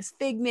one year was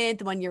Figment,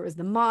 the one year was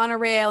the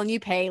monorail, and you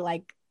pay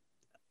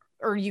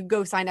or you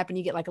go sign up and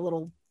you get like a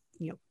little,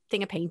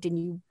 thing of paint, and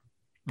you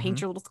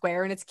paint your little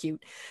square and it's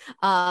cute.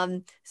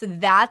 So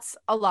that's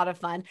a lot of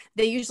fun.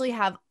 They usually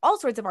have all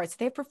sorts of arts.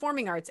 They have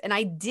performing arts. And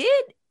I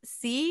did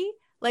see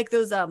like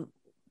those, what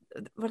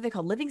are they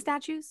called? Living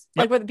statues?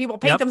 Like where the people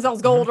paint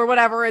themselves gold or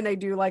whatever. And they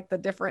do like the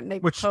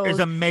different, which pose. is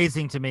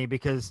amazing to me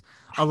because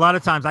a lot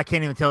of times I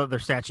can't even tell that they're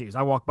statues.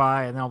 I walk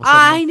by and then all of a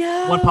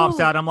sudden one pops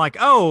out. I'm like,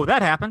 oh,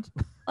 that happened.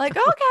 Like,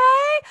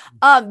 okay.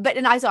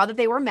 And I saw that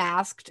they were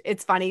masked.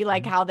 It's funny,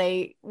 like how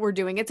they were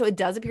doing it. So it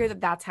does appear that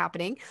that's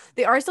happening.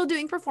 They are still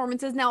doing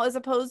performances now, as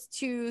opposed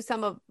to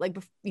some of like,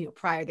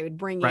 prior, they would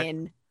bring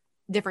in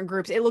different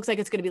groups. It looks like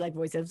it's going to be like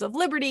Voices of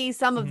Liberty.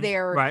 Some of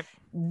their, I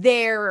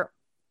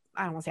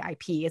don't want to say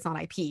IP. It's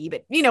not IP,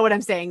 but you know what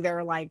I'm saying?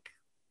 They're like,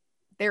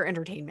 their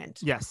entertainment.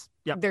 Yes.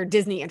 Yep. Their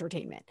Disney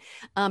entertainment.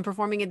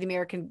 Performing at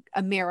the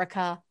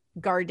America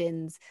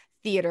Gardens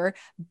Theater,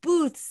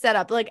 booths set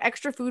up, like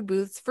extra food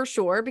booths for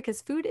sure,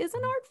 because food is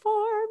an art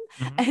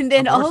form. And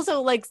then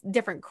also like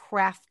different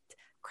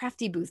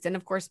crafty booths. And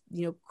of course,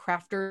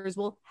 crafters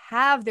will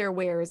have their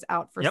wares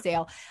out for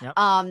sale.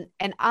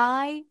 And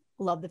I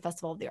love the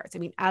Festival of the Arts. I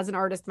mean, as an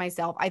artist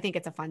myself, I think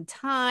it's a fun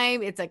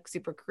time. It's like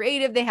super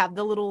creative. They have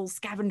the little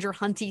scavenger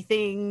hunty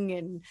thing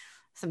and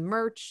some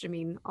merch. I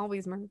mean,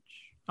 always merch.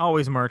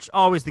 Always merch,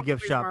 always the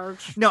gift shop.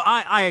 Merch. No,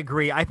 I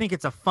agree. I think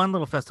it's a fun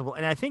little festival,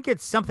 and I think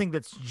it's something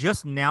that's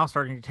just now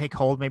starting to take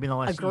hold, maybe in the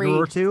last year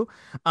or two.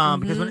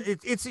 Because when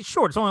it's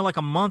short, it's only like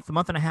a month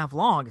and a half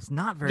long. It's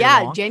not very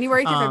long.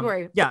 January through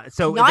February. Yeah,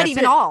 so not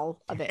even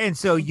all of it. And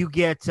so you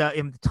get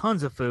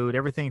tons of food,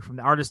 everything from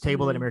the artist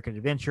table at American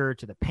Adventure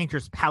to the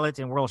painter's palette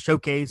and World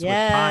Showcase with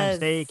pie and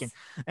steak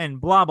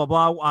and blah blah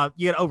blah.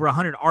 You get over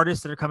 100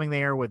 artists that are coming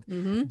there with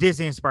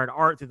Disney inspired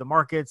art through the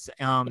markets.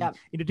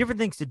 Different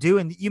things to do.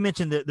 And you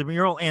mentioned the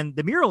mural, and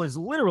the mural is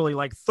literally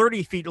like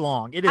 30 feet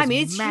long. It is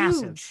it's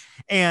massive. Huge.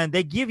 And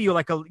they give you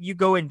you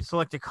go and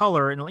select a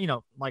color, and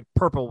like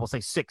purple will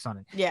say 6 on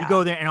it. You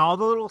go there and all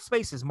the little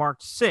spaces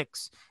marked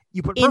 6.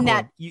 You put purple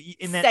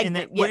in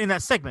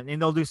that segment, and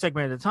they'll do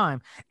segment at a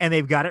time, and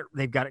they've got it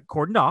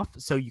cordoned off,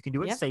 so you can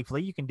do it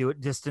safely. You can do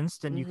it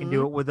distanced, and you can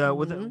do it with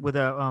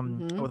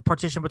a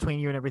partition between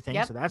you and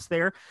everything. So that's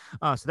there.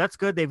 So that's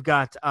good. They've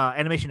got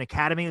Animation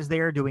Academy is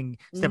there doing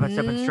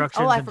step-by-step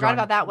instructions. Oh, I forgot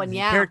about that one.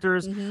 Yeah,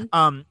 characters,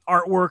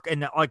 artwork,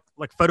 and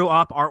like photo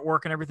op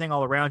artwork and everything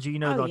all around you.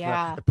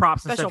 The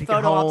props and special stuff you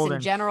photo can hold, ops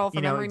in general for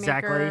Memory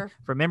Maker.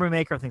 For Memory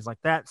Maker, things like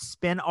that.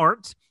 Spin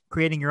art.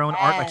 Creating your own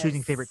art by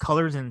choosing favorite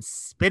colors and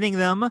spinning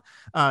them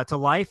to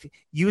life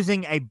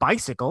using a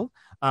bicycle,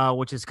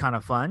 which is kind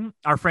of fun.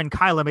 Our friend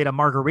Kyla made a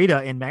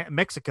margarita in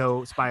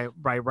Mexico by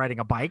riding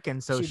a bike,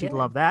 and so she'd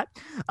love that.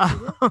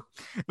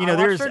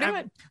 There's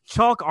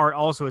chalk art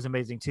also is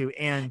amazing too.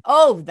 And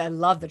I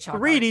love the chalk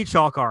 3D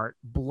chalk art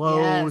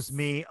blows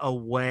me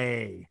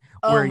away.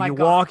 Where you're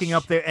walking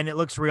up there and it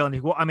looks real,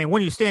 and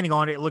when you're standing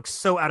on it, it looks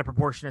so out of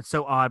proportion. It's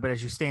so odd, but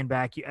as you stand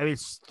back,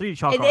 it's 3D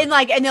chalk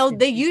art. And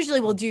they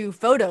usually will do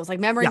photos, like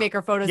Memory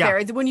Maker photos. There,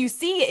 it's, when you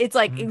see it, it's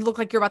like it looks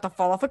like you're about to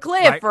fall off a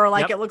cliff, or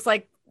like it looks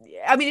like.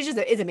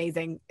 It's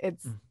amazing.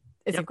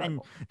 It's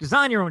incredible. And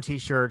design your own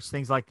T-shirts,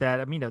 things like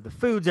that. The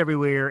food's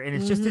everywhere, and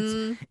it's just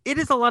it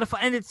is a lot of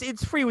fun, and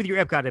it's free with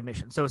your Epcot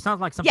admission, so it's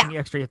not like something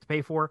extra you have to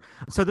pay for.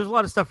 So there's a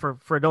lot of stuff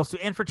for adults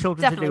and for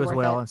children to do as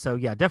well, and so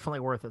definitely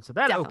worth it. So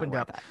that opened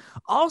up.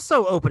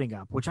 Also opening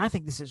up, which I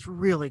think this is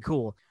really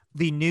cool,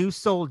 the new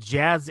Soul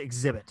Jazz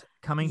exhibit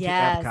coming to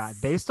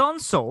Epcot based on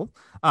Soul,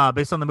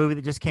 based on the movie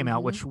that just came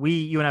out, which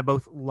you and I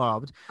both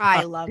loved.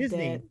 I loved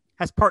Disney it.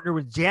 Has partnered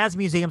with jazz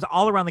museums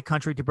all around the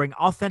country to bring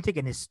authentic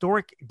and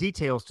historic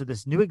details to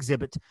this new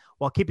exhibit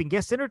while keeping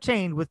guests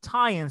entertained with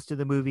tie-ins to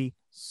the movie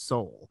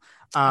Soul.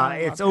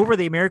 It's over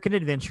the American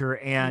Adventure,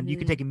 and you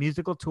can take a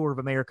musical tour of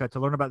America to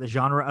learn about the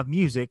genre of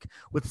music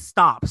with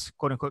stops,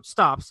 quote unquote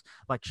stops,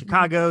 like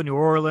Chicago, New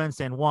Orleans,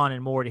 San Juan,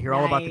 and more to hear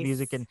all about the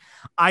music. And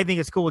I think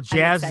it's cool.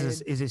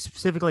 Jazz is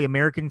specifically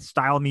American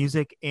style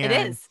music. And,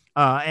 it is.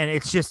 And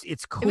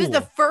it's cool. It was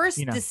the first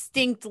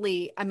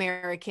distinctly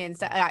American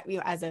style,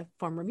 as a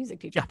former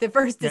music teacher, the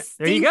first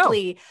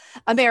distinctly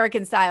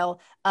American style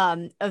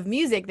of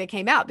music that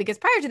came out, because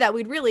prior to that,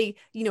 we'd really,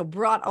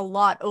 brought a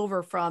lot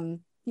over from,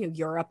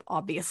 Europe,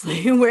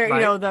 obviously, where,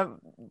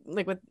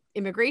 with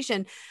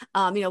immigration,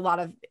 a lot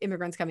of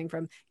immigrants coming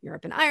from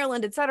Europe and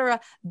Ireland, etc.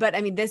 But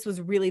this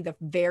was really the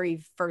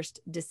very first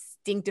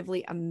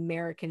distinctively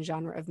American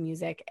genre of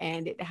music.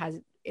 And it has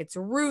its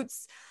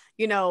roots,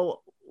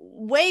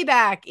 way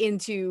back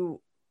into,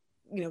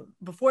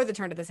 before the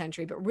turn of the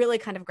century, but really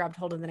kind of grabbed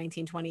hold in the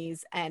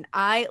 1920s. And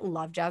I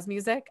love jazz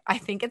music. I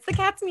think it's the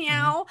cat's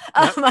meow.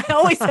 I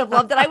always have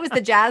loved it. I was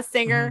the jazz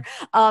singer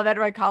at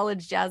my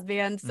college jazz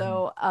band.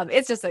 So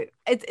it's just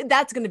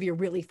that's going to be a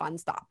really fun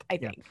stop, I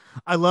think.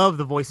 I love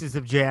the voices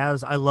of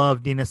jazz. I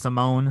love Nina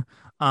Simone.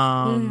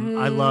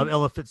 I love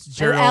Ella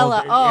Fitzgerald.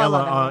 Ella, I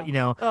love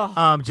Ella.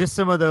 Ella. Just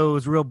some of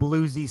those real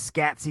bluesy,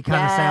 scatsy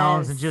kind of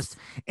sounds, and just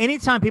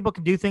anytime people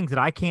can do things that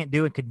I can't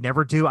do and could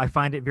never do, I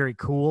find it very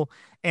cool.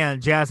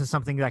 And jazz is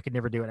something that I could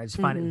never do, and I just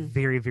find it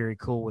very, very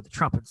cool with the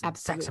trumpets and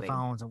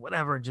saxophones and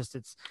whatever. And just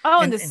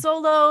the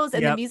solos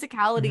and the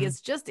musicality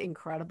is just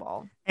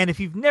incredible. And if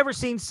you've never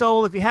seen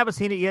Soul, if you haven't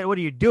seen it yet, what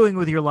are you doing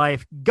with your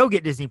life? Go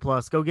get Disney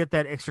Plus, go get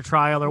that extra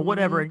trial or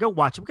whatever, and go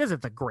watch it because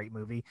it's a great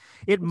movie.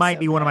 It might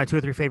be one of my 2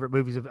 or 3 favorite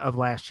movies of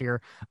last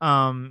year.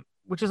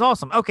 Which is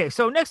awesome. Okay,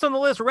 so next on the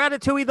list,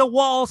 Ratatouille. The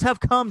walls have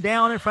come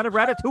down in front of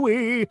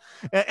Ratatouille.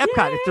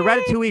 Epcot. It's the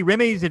Ratatouille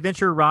Remy's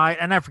Adventure Ride,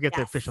 and I forget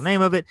the official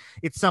name of it.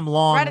 It's some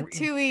long.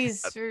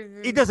 Ratatouille's.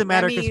 It doesn't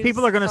matter because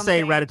people are going to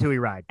say Ratatouille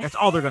Ride. That's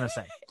all they're going to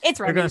say.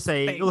 They're going to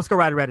say, "Let's go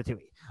ride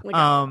Ratatouille."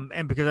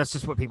 And because that's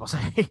just what people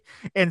say.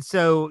 And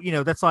so,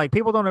 that's like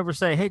people don't ever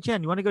say, "Hey,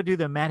 Jen, you want to go do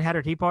the Mad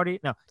Hatter Tea Party?"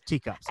 No,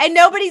 teacups. And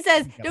nobody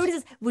says,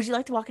 "Would you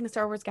like to walk into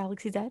Star Wars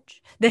Galaxy's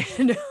Edge?"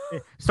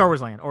 Star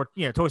Wars Land or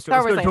Toy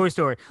Story. Let's go to Toy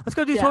Story. Let's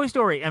go do Toy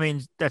Story. I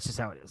mean, that's just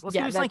how it is. Let's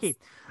do Slinky.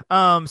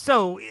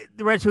 So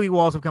the Ratatouille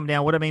walls have come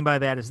down. What I mean by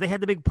that is they had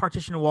the big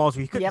partition walls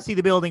where you couldn't see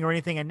the building or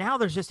anything, and now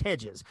there's just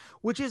hedges,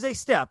 which is a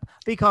step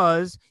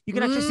because you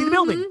can actually see the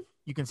building.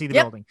 You can see the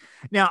building.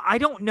 Now, I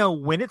don't know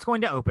when it's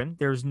going to open.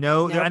 There's I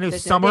know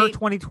summer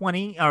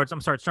 2020, or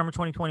I'm sorry, summer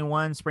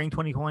 2021, spring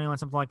 2021,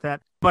 something like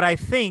that. But I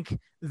think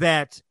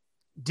that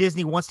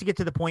Disney wants to get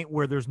to the point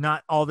where there's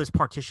not all this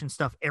partition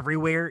stuff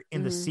everywhere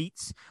in the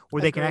seats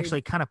where they can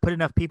actually kind of put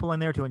enough people in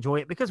there to enjoy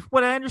it. Because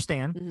what I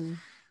understand,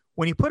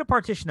 when you put a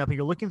partition up and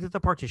you're looking through the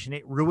partition,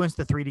 it ruins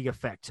the 3D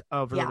effect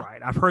of the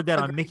ride. I've heard that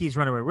on Mickey's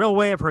Runaway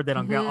Railway. I've heard that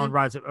on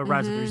Rise of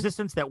the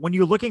Resistance, that when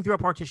you're looking through a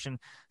partition,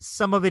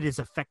 some of it is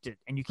affected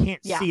and you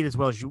can't see it as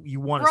well as you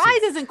want to see.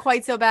 Rise isn't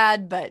quite so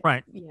bad, but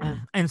yeah.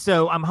 And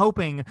so I'm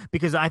hoping,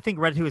 because I think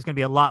Ratatouille is going to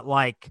be a lot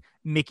like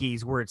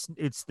Mickey's, where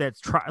it's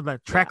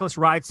that trackless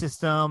ride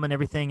system and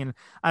everything. And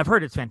I've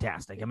heard it's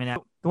fantastic. I mean,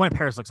 the one in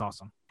Paris looks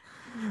awesome.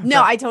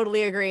 No, I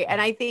totally agree. And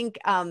I think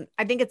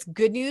it's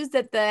good news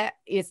that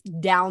it's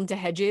down to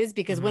hedges,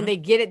 because when they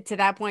get it to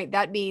that point,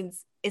 that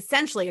means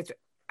essentially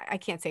I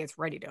can't say it's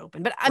ready to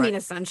open, but I mean,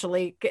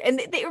 essentially, and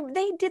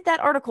they did that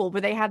article where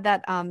they had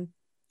that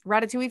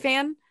Ratatouille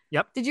fan.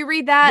 Yep. Did you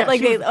read that?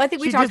 Yeah, I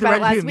think we talked about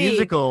it last week.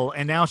 Musical,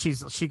 and now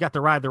she got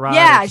to ride the ride.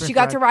 Yeah, she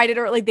got to ride it,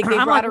 or like they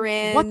brought her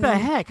in. What the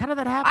heck? How did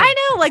that happen? I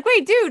know. Like,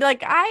 wait, dude.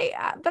 Like, but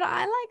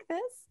I like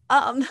this.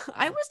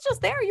 I was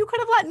just there. You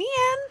could have let me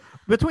in.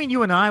 Between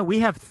you and I, we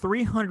have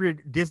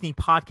 300 Disney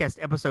podcast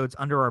episodes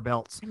under our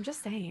belts. I'm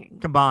just saying.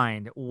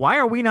 Combined. Why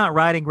are we not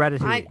riding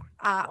Ratatouille?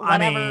 I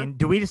mean,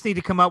 do we just need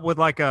to come up with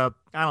like a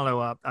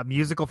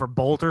musical for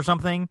Bolt or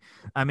something?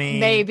 I mean,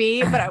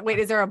 maybe. But wait,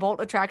 is there a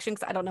Bolt attraction?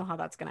 Because I don't know how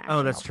that's going to.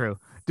 Oh, that's true.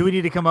 Do we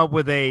need to come up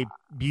with a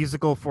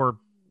musical for,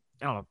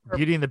 I don't know,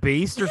 Beauty and the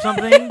Beast or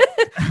something?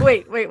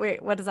 wait.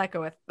 What does that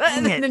go with?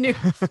 The new.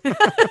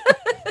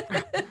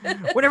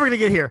 We're never gonna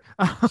get here.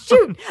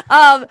 Shoot.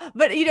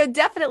 But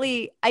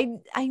definitely,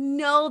 I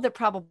know that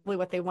probably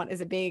what they want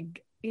is a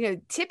big.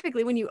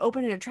 Typically when you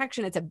open an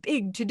attraction, it's a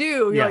big to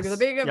do. Like it's a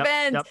big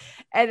event,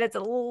 and it's a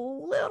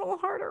little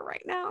harder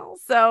right now.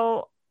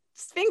 So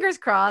fingers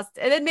crossed,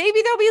 and then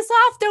maybe there'll be a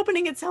soft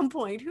opening at some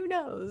point. Who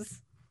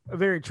knows?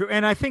 Very true.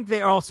 And I think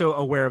they're also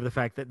aware of the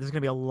fact that there's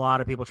going to be a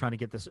lot of people trying to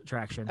get this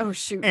attraction. Oh,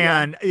 shoot.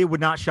 And it would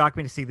not shock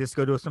me to see this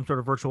go to some sort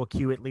of virtual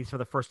queue, at least for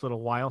the first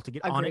little while, to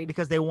get on it,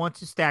 because they want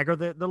to stagger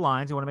the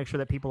lines. They want to make sure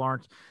that people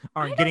aren't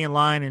getting in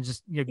line and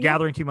just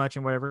gathering too much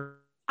and whatever.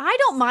 I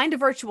don't mind a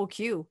virtual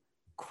queue,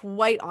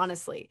 quite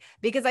honestly,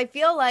 because I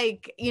feel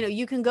like,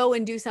 you can go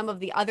and do some of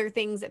the other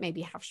things that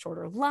maybe have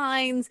shorter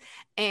lines.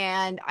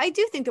 And I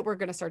do think that we're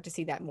going to start to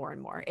see that more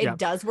and more. It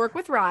does work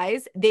with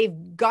Rise. They've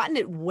gotten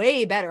it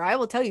way better. I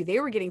will tell you, they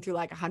were getting through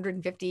like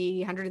 150,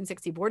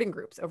 160 boarding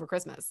groups over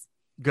Christmas.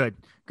 Good.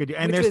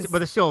 And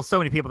there's still so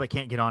many people that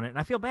can't get on it. And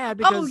I feel bad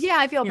because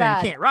I feel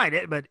bad. You can't ride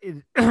it, but it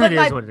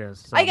is what it is.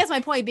 So. I guess my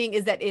point being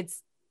is that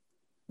it's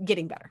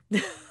getting better.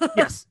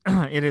 Yes,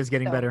 it is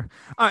getting better.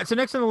 All right. So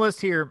next on the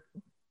list here,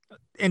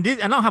 and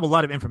I don't have a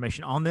lot of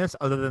information on this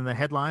other than the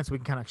headlines. So we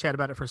can kind of chat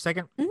about it for a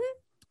second.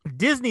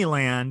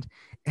 Disneyland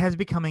has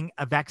becoming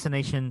a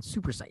vaccination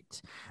super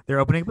site. They're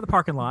opening up the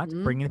parking lot,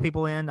 bringing the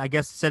people in, I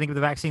guess setting up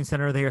the vaccine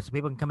center there so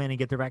people can come in and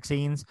get their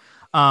vaccines.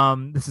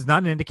 This is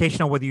not an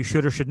indication on whether you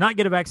should or should not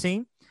get a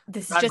vaccine.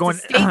 This is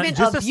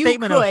just a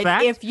statement of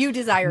fact, if you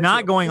desire not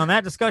to. Going on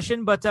that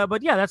discussion, but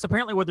yeah, that's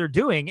apparently what they're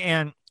doing.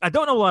 And I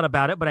don't know a lot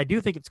about it, but I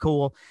do think it's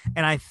cool.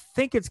 And I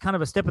think it's kind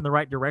of a step in the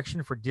right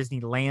direction for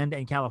Disneyland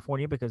and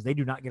California, because they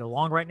do not get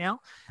along right now.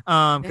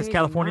 Because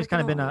California's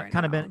kind of been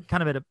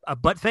at a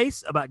butt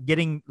face about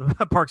getting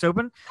parks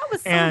open.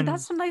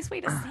 That's a nice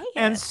way to say it.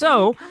 And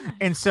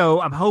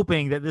so I'm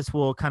hoping that this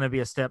will kind of be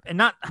a step, and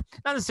not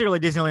necessarily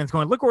Disneyland's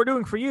going, look what we're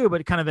doing for you,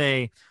 but kind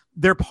of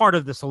they're part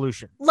of the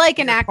solution. Like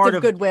an act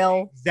of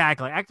goodwill.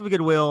 Exactly. Act of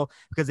goodwill,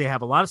 because they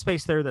have a lot of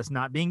space there that's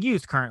not being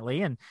used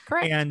currently. And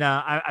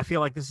I feel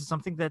like this is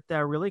something that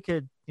really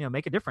could,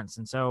 make a difference.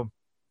 And so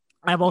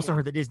I've also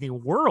heard that Disney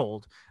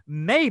World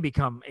may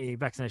become a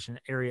vaccination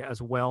area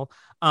as well.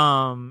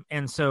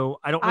 And so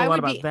I don't know a lot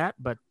about that,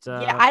 but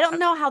I don't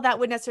know how that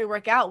would necessarily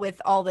work out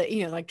with all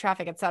the, like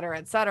traffic, et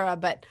cetera,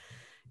 but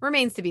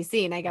remains to be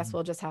seen. I guess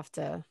we'll just have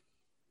to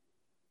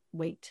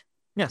wait.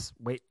 Yes.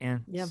 Wait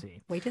and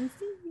see. Wait and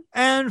see.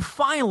 And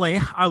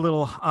finally, our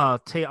little on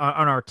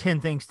our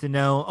 10 things to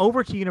know,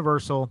 over to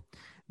Universal.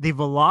 The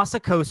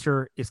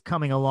VelociCoaster is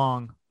coming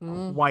along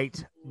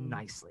quite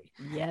nicely.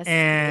 Yes.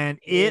 And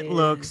it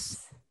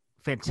looks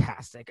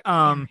fantastic.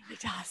 It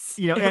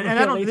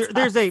really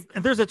does.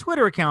 There's a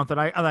Twitter account that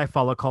I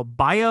follow called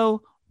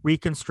Bio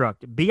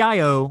Reconstruct.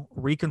 BIO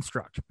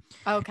Reconstruct.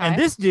 Okay. And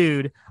this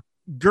dude,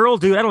 I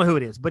don't know who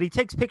it is, but he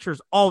takes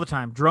pictures all the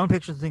time, drone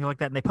pictures and things like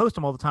that, and they post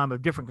them all the time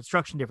of different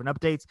construction, different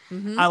updates.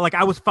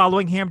 I was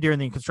following him during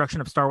the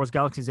construction of Star Wars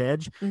Galaxy's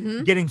Edge,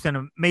 getting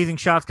some amazing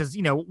shots because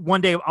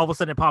one day all of a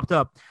sudden it popped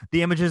up,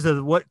 the images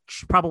of what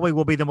probably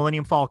will be the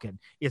Millennium Falcon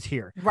is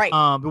here, right?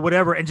 But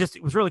whatever, and just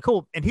it was really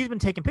cool. And he's been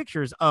taking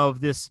pictures of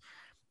this.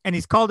 And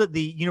he's called it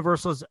the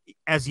Universal's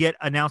as yet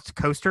announced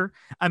coaster.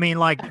 I mean,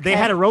 they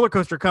had a roller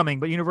coaster coming,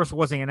 but Universal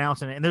wasn't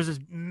announcing it. And there's this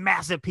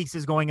massive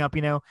pieces going up,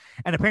 and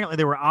apparently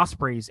there were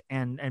ospreys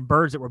and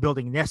birds that were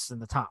building nests in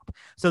the top.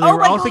 So they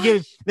were also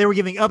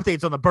giving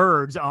updates on the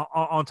birds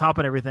on top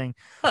and everything.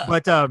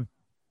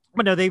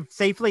 But no,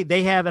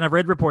 they have, and I've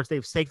read reports,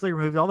 they've safely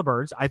removed all the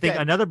birds. I think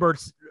another bird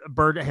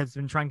has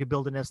been trying to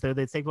build a nest there.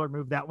 They've safely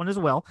removed that one as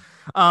well.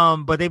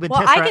 But they've been.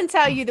 I can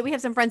tell you that we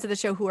have some friends of the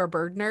show who are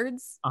bird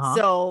nerds.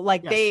 So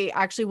they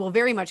actually will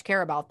very much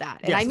care about that.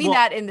 And I mean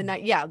that in the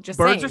night. Yeah. Just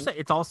birds are safe.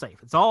 It's all safe.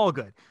 It's all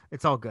good.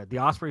 It's all good. The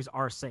ospreys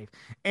are safe.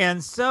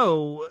 And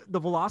so the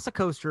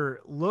VelociCoaster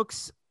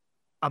looks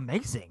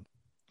amazing.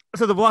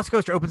 So the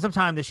VelociCoaster opened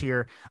sometime this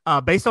year,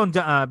 based on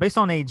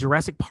a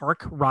Jurassic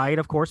Park ride,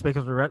 of course,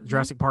 because of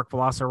Jurassic Park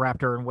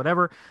Velociraptor and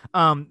whatever.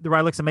 The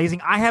ride looks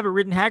amazing. I haven't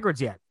ridden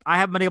Hagrid's yet. I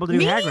haven't been able to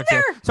do Hagrid's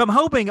yet. So I'm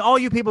hoping all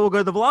you people will go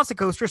to the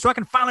VelociCoaster so I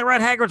can finally ride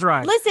Hagrid's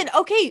ride. Listen,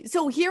 okay,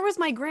 so here was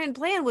my grand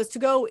plan, was to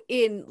go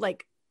in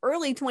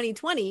early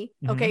 2020.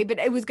 Okay, but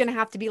it was going to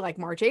have to be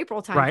March,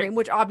 April timeframe,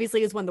 which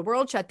obviously is when the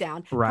world shut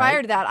down. Right.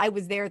 Prior to that, I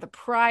was there the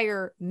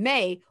prior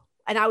May,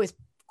 and I was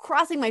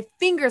crossing my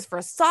fingers for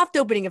a soft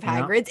opening of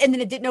Hagrid's, and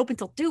then it didn't open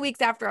until 2 weeks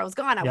after I was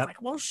gone. I was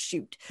like, well,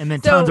 shoot. And then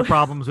tons of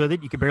problems with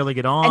it. You could barely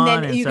get on.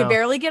 And then you could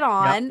barely get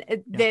on.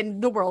 Then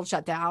the world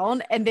shut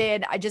down. And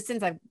then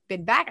since I've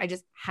been back, I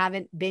just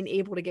haven't been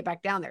able to get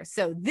back down there.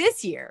 So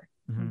this year,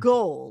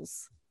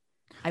 goals.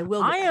 I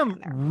am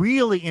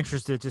really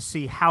interested to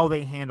see how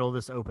they handle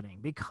this opening,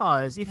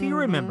 because if you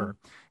remember,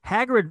 the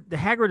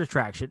Hagrid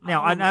attraction.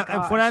 Now,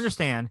 from what I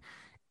understand,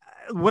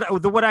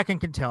 what I can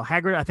tell,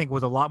 Hagrid, I think,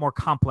 was a lot more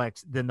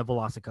complex than the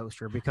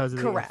VelociCoaster because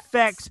of the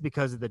effects,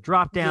 because of the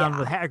drop down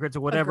with Hagrid's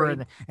or whatever,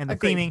 and the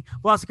theming.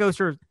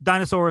 VelociCoaster,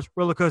 dinosaurs,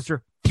 roller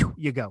coaster,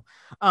 you go.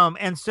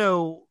 And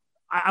so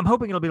I'm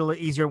hoping it'll be a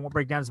little easier and won't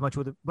break down as much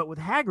with it. But with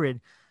Hagrid,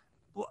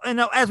 and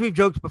as we've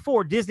joked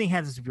before, Disney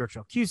has this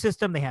virtual queue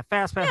system. They have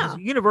fast passes.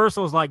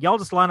 Universal is like, y'all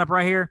just line up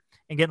right here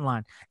and get in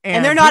line.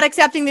 And they're not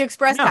accepting the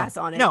express pass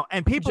on it. No,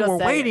 and people were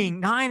waiting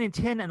 9 and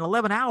 10 and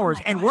 11 hours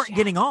and weren't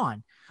getting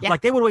on. Yeah.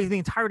 They would wait the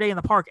entire day in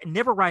the park and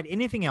never ride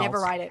anything else.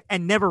 Never ride it.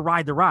 And never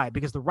ride the ride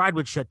because the ride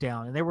would shut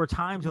down. And there were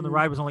times when the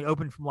ride was only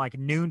open from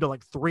noon to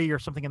 3 or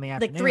something in the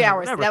afternoon. 3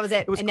 hours. That was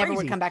it. It never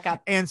would come back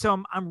up. And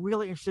so I'm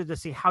really interested to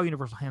see how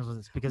Universal handles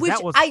this, because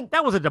that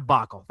was a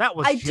debacle. That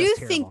was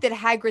terrible. Think that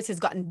Hagrid's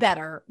has gotten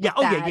better. Yeah.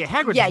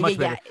 Hagrid's is much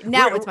better.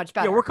 Now it's much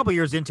better. Yeah, we're a couple of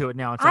years into it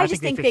now. And so I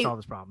think they fixed all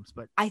those problems.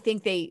 But I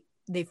think they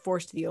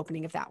forced the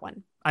opening of that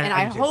one.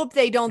 I hope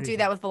they don't do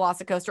that with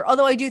VelociCoaster.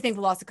 Although I do think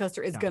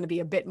VelociCoaster is going to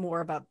be a bit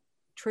more of a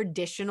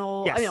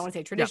traditional, I don't want to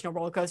say traditional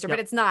roller coaster, but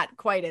it's not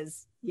quite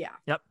as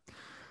Yep.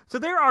 So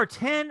there are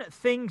 10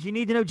 things you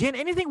need to know. Jen,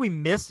 anything we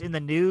missed in the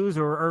news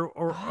or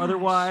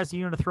otherwise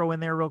you want to throw in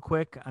there real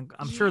quick?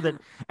 I'm sure that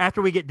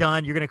after we get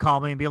done, you're going to call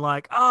me and be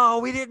like, oh,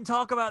 we didn't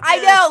talk about this. I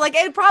know,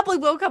 it probably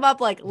will come up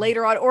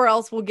later on, or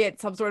else we'll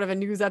get some sort of a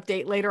news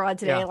update later on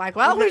today.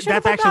 We should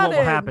have That's actually what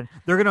will happen.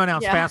 They're going to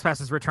announce Fast Pass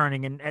is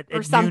returning, and at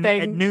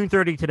noon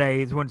 30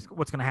 today is what's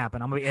going to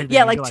happen. I'm going to be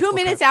editing. 2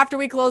 minutes after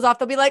we close off,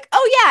 they'll be like,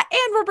 oh yeah,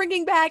 and we're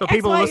bringing back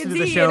X, Y, and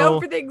Z, and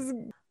over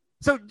things.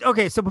 So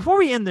before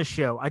we end the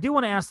show, I do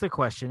want to ask the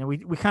question, and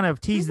we kind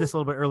of teased this a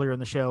little bit earlier in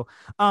the show.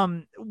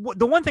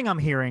 The one thing I'm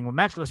hearing with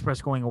Magical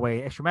Express going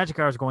away, Extra Magic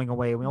Hours going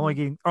away, we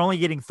are only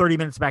getting 30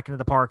 minutes back into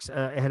the parks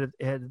ahead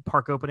of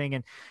park opening,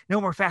 and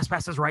no more fast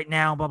passes right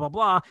now, blah, blah,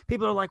 blah.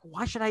 People are like,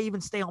 why should I even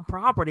stay on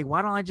property?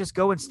 Why don't I just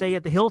go and stay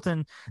at the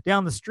Hilton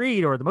down the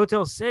street or the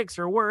Motel 6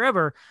 or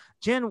wherever?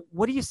 Jen,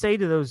 what do you say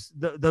to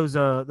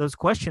those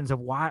questions of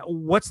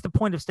what's the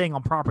point of staying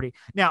on property?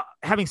 Now,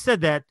 having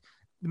said that,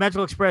 the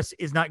Magical Express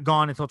is not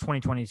gone until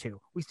 2022.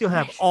 We still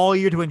have all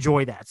year to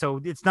enjoy that.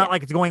 So it's not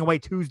like it's going away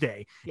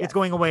Tuesday. Yes. It's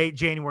going away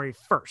January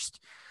 1st.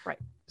 Right.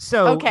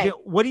 So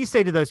what do you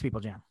say to those people,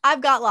 Jen?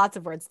 I've got lots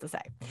of words to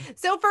say.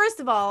 So first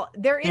of all,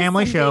 there is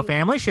family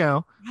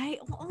show. Right.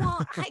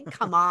 Well,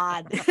 come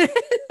on.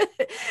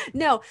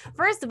 No,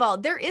 first of all,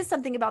 there is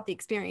something about the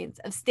experience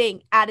of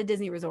staying at a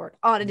Disney resort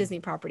on a Disney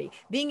property,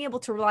 being able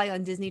to rely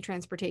on Disney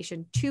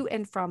transportation to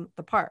and from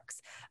the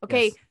parks.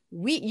 Okay. Yes.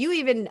 You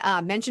even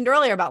mentioned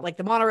earlier about like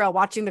the monorail,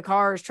 watching the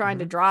cars trying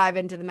to drive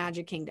into the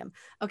Magic Kingdom.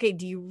 Okay,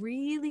 do you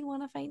really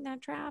want to fight in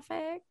that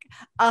traffic?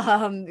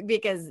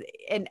 Because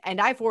and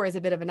I-4 is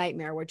a bit of a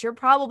nightmare, which you're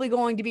probably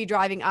going to be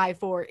driving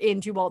I-4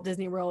 into Walt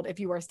Disney World if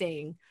you are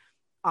staying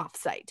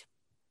off-site.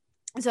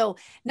 So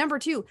number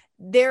two,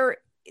 there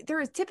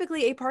is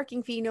typically a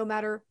parking fee no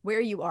matter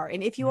where you are,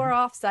 and if you are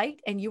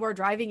off-site and you are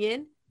driving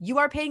in, you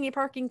are paying a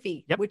parking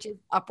fee, which is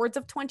upwards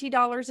of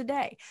 $20 a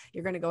day.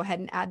 You're going to go ahead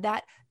and add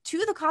that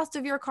to the cost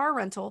of your car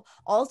rental,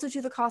 also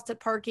to the cost of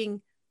parking,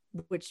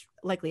 which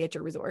likely at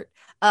your resort.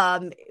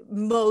 I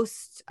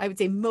would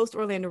say most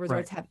Orlando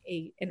resorts have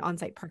an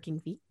on-site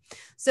parking fee.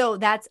 So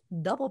that's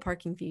double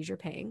parking fees you're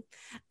paying.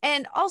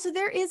 And also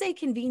there is a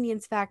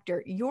convenience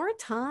factor. Your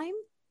time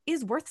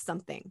is worth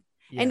something.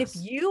 Yes. And if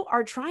you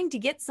are trying to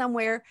get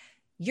somewhere,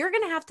 you're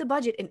going to have to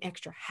budget an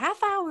extra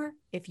half hour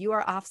if you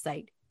are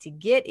off-site to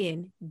get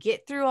in,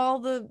 get through all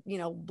the,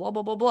 blah,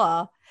 blah, blah,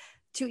 blah,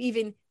 to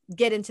even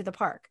get into the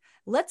park.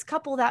 Let's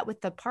couple that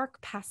with the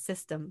park pass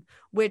system,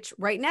 which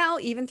right now,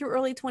 even through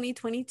early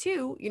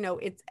 2022,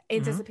 it's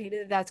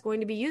anticipated that's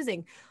going to be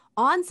using.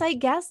 On-site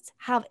guests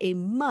have a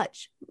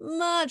much,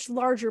 much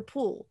larger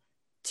pool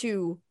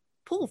to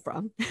pull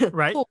from,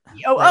 right?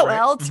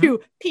 P-O-O-L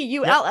to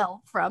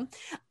P-U-L-L from,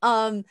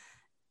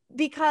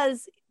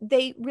 because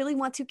they really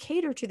want to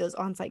cater to those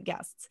on-site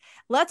guests.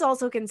 Let's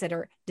also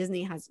consider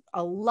Disney has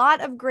a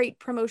lot of great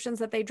promotions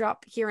that they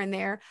drop here and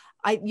there.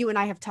 You and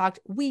I have talked,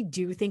 we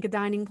do think a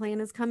dining plan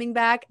is coming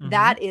back.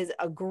 That is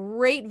a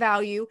great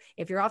value.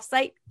 If you're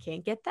off-site,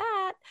 can't get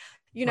that,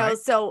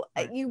 so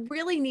you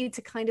really need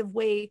to kind of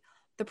weigh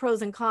the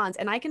pros and cons.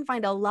 And I can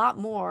find a lot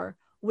more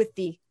with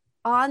the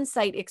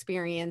on-site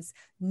experience,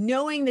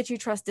 knowing that you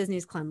trust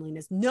Disney's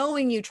cleanliness,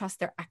 knowing you trust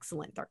their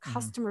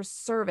customer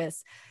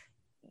service.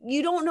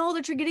 You don't know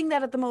that you're getting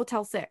that at the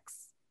Motel 6.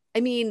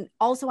 I mean,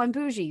 also I'm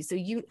bougie. So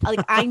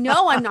I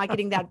know I'm not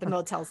getting that at the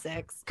Motel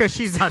 6. Because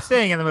she's not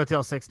staying in the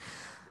Motel 6.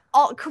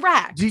 All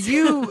correct. Do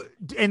you,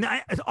 and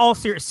all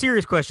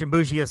serious question,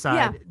 bougie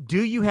aside,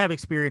 do you have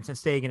experience in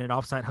staying in an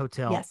offsite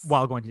hotel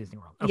while going to Disney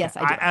World? Okay. Yes,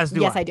 I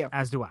do. I do.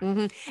 As do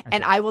I.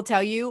 And I will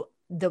tell you,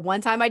 the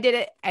one time I did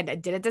it, and I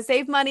did it to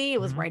save money,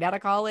 it was right out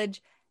of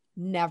college.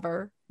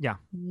 Never. Yeah.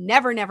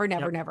 Never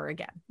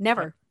again.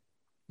 Never.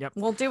 Yep.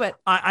 Won't do it.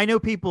 I know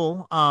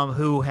people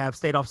who have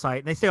stayed off-site,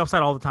 and they stay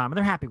off-site all the time, and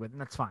they're happy with it,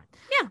 and that's fine.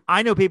 Yeah.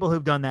 I know people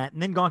who've done that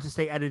and then gone to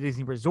stay at a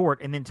Disney resort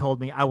and then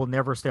told me I will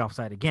never stay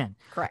off-site again.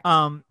 Correct.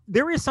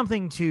 There is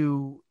something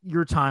to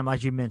your time,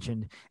 as you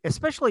mentioned,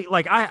 especially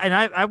like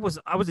I was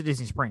at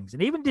Disney Springs,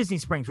 and even Disney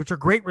Springs, which are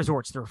great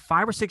resorts. There are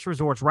 5 or 6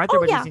 resorts right there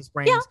by Disney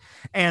Springs,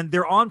 and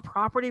they're on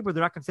property, but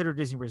they're not considered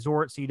Disney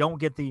resorts, so you don't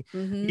get the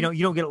you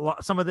don't get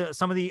some of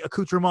the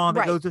accoutrement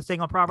that goes with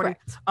staying on property.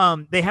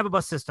 Correct. They have a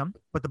bus system,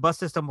 but the bus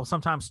system will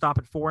sometimes stop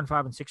at 4 and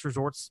 5 and 6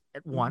 resorts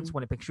at once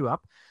when it picks you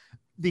up.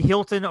 The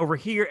Hilton over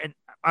here, and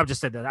I've just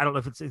said that, I don't know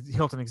if it's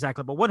Hilton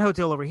exactly, but one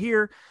hotel over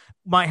here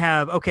might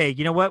have, okay,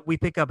 you know what? We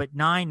pick up at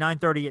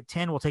 9:30 at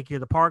 10. We'll take you to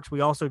the parks.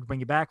 We also bring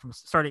you back from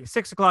starting at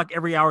 6 o'clock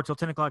every hour till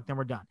 10 o'clock. Then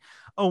we're done.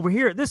 Over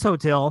here at this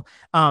hotel,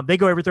 they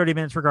go every 30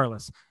 minutes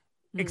regardless.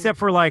 Except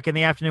for like in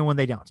the afternoon when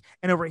they don't.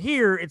 And over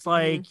here, it's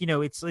like,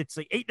 it's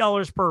like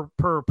 $8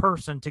 per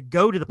person to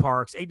go to the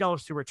parks,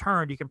 $8 to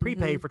return. You can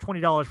prepay for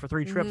 $20 for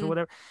 3 trips or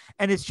whatever.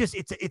 And it's just,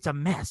 it's a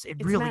mess.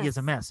 It's really is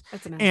a mess.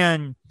 It's a mess.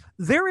 And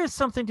there is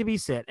something to be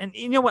said. And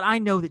you know what? I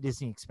know that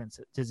Disney is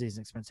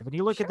expensive. And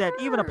you look at that,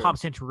 even a Pop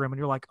Century room, and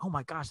you're like, oh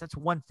my gosh, that's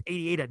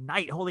 $188 a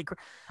night. Holy crap.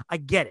 I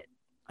get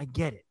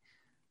it.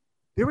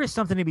 There is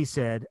something to be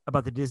said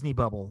about the Disney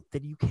bubble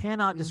that you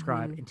cannot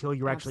describe until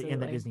you're actually in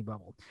that Disney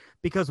bubble.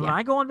 Because when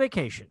I go on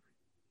vacation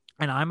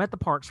and I'm at the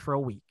parks for a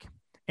week,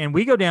 and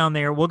we'll go down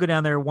there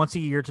once a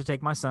year to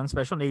take my son's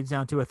special needs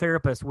down to a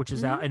therapist, which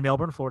is out in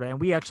Melbourne, Florida. And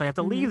we actually have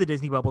to leave the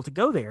Disney bubble to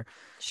go there.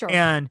 Sure.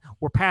 And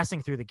we're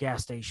passing through the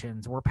gas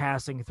stations. We're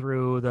passing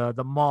through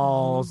the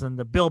malls and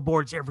the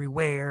billboards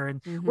everywhere.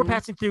 And we're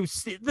passing through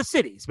the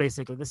cities,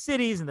 basically the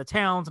cities and the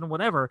towns and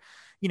whatever.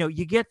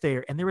 You get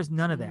there and there is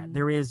none of that.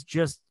 There is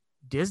just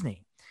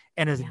Disney.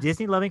 And as a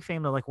Disney loving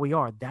family like we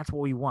are, that's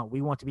what we want.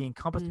 We want to be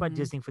encompassed by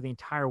Disney for the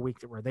entire week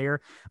that we're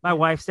there. My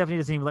wife, Stephanie,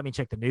 doesn't even let me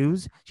check the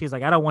news. She's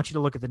like, I don't want you to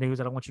look at the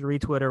news. I don't want you to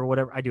read Twitter or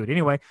whatever. I do it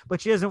anyway.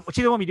 But she doesn't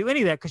want me to do any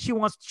of that because she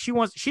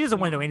doesn't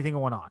want to know anything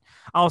going on.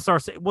 I'll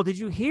start saying, well, did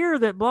you hear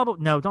that blah, blah?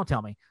 No, don't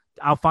tell me.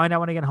 I'll find out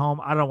when I get home.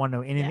 I don't want to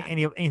know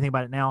anything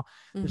about it now.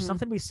 There's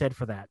something to be said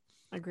for that.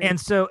 Agreed.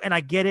 And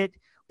I get it.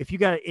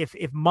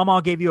 If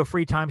Mama gave you a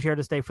free timeshare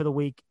to stay for the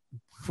week,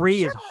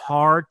 free is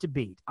hard to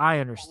beat. I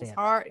understand. It's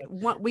hard.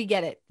 We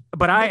get it.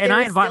 But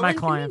I invite my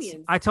clients.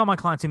 I tell my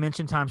clients who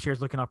mention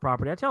timeshares looking up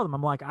property. I tell them,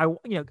 I'm like, I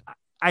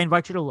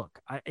invite you to look.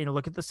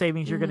 Look at the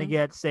savings you're going to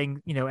get,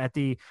 staying,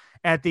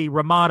 at the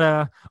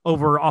Ramada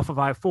over off of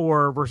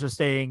I-4 versus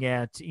staying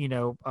at,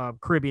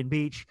 Caribbean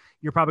Beach.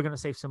 You're probably going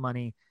to save some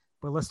money.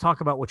 But let's talk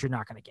about what you're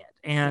not going to get.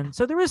 And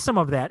so there is some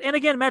of that. And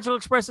again, Magical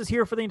Express is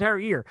here for the entire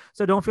year.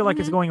 So don't feel like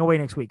it's going away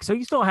next week. So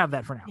you still have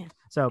that for now. Yeah,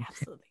 so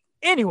absolutely.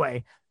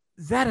 Anyway,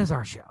 that is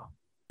our show.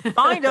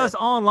 Find us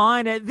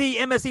online at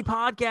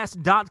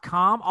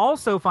themscpodcast.com.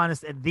 Also find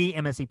us at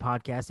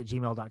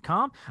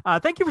themscpodcast@gmail.com.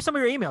 Thank you for some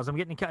of your emails. I'm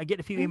getting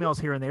a few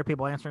emails here and there,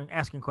 people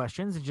asking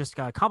questions and just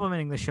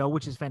complimenting the show,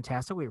 which is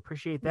fantastic. We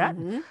appreciate that.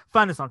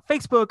 Find us on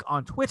Facebook,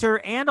 on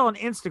Twitter, and on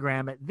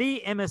Instagram at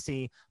the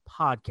MSC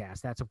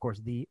Podcast. That's, of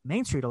course, the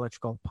Main Street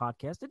Electrical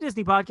Podcast, a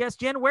Disney podcast.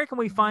 Jen, where can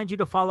we find you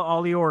to follow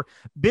all your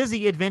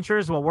busy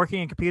adventures while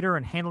working on computer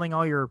and handling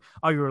all your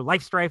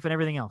life strife and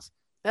everything else?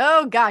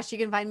 Oh gosh, you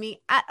can find me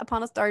at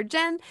Upon a Star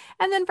Jen.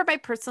 And then for my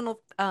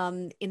personal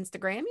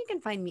Instagram, you can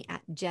find me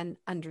at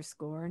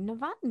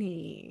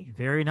Jen_Novotny.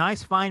 Very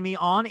nice. Find me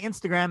on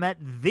Instagram at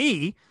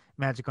the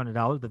Magic on a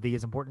Dollar. The V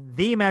is important.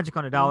 The Magic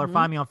on a Dollar.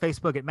 Find me on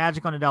Facebook at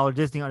Magic on a Dollar,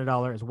 Disney on a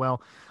Dollar as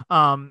well.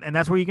 And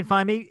that's where you can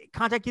find me.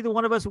 Contact either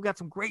one of us. We've got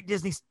some great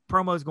Disney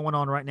promos going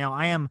on right now.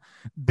 I am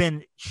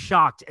been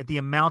shocked at the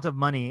amount of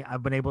money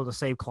I've been able to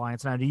save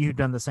clients. And I know you've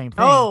done the same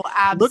thing. Oh,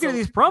 absolutely. Look at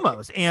these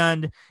promos.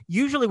 And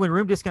usually when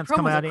room discounts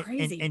come out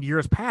in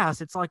years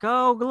past, it's like,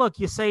 oh, look,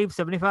 you saved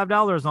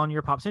 $75 on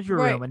your Pop Century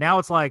room. And now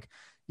it's like,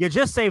 you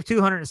just saved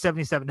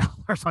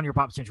 $277 on your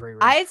Pop Century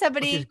room. I had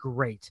somebody, which is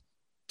great.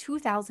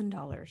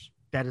 $2,000.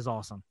 That is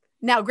awesome.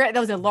 Now, that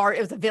was it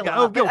was a villa.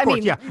 Yeah, of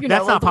course,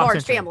 that's not a large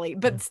Century. family,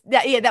 but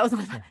that was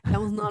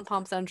not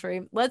Palm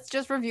Century. Let's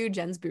just review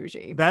Jen's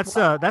bougie. That's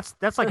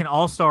like an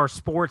all-star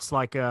sports,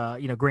 like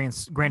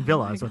Grand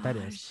Villa is what that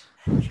is.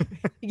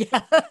 Yeah,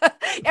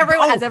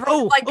 everyone has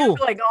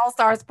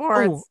all-star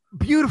sports. Oh,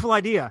 beautiful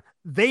idea.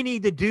 They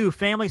need to do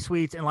family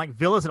suites and like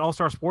villas at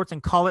All-Star Sports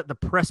and call it the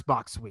Press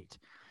Box Suite.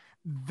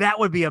 That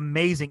would be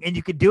amazing. And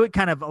you could do it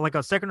kind of like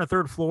a second or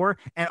third floor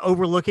and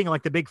overlooking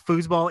like the big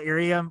foosball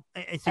area.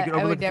 So you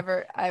could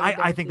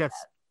I think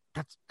that's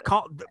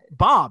called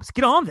Bob's.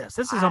 Get on this.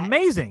 This is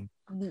amazing.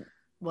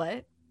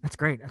 What? That's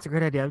great. That's a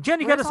great idea.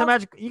 Jen, you got us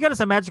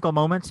a magical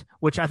moment,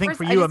 which I think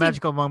for you, a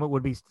magical moment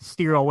would be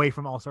steer away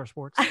from All-Star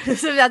Sports.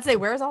 So I'd say,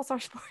 where's All-Star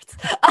Sports?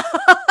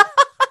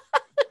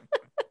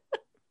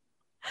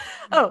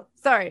 Oh,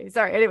 sorry.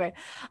 Anyway.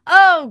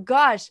 Oh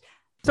gosh.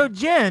 So,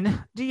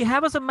 Jen, do you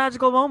have us a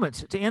magical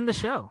moment to end the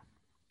show?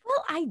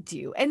 Well, I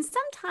do. And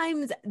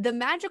sometimes the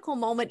magical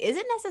moment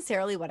isn't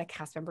necessarily what a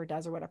cast member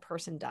does or what a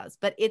person does,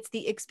 but it's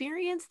the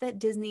experience that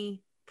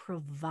Disney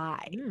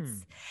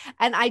provides.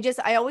 And I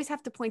always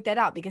have to point that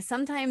out because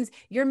sometimes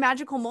your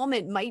magical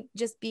moment might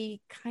just be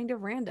kind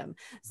of random.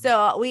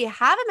 So we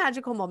have a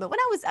magical moment when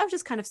I was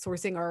just kind of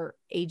sourcing our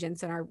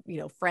agents and our,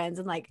 friends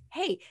and like,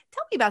 hey,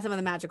 tell me about some of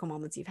the magical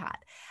moments you've had.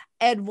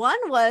 And one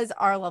was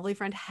our lovely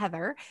friend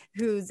Heather,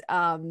 who's,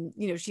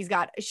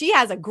 she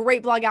has a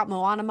great blog out,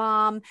 Moana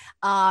Mom.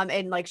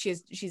 And like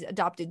she's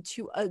adopted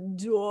 2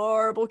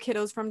 adorable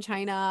kiddos from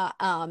China.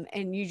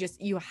 And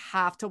you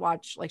have to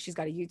watch, like she's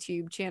got a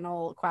YouTube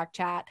channel, Quack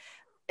Chat.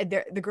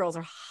 The girls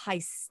are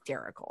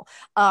hysterical.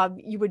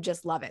 You would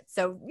just love it.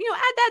 So,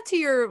 add that to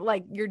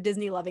your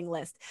Disney loving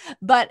list.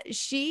 But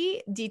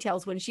she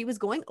details when she was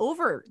going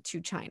over to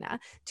China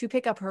to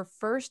pick up her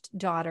first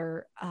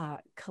daughter,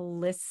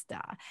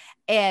 Callista.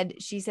 And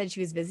she said she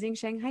was visiting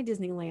Shanghai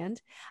Disneyland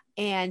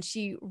and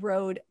she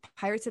rode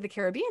Pirates of the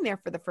Caribbean there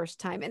for the first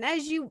time. And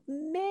as you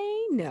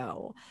may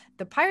know,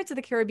 the Pirates of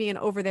the Caribbean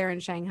over there in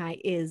Shanghai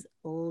is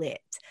lit.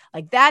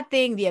 Like that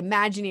thing, the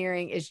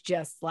Imagineering is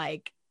just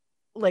like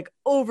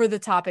over the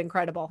top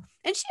incredible.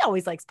 And she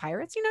always likes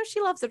pirates.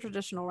 She loves the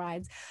traditional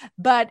rides,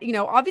 but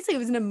obviously it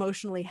was an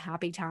emotionally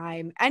happy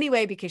time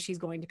anyway, because she's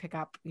going to pick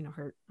up,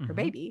 her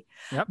baby.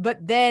 Yep.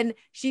 But then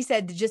she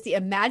said just the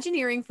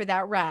Imagineering for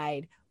that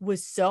ride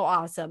was so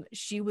awesome.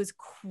 She was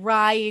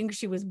crying.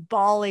 She was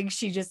bawling.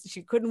 She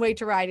couldn't wait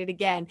to ride it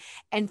again.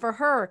 And for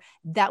her,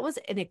 that was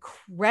an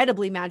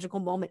incredibly magical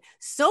moment.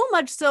 So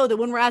much so that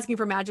when we're asking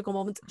for magical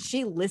moments,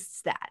 she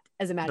lists that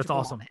as a magical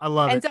moment. That's awesome. I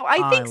love it. And so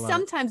I think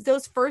sometimes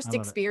those first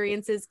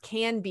experiences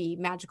can be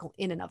magical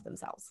in and of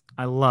themselves.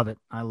 I love it.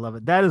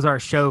 That is our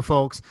show,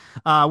 folks.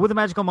 With a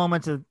magical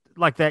moment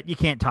like that, you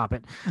can't top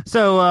it.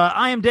 So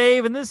I am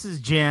Dave, and this is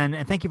Jen,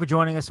 and thank you for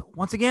joining us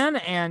once again.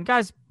 And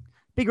guys,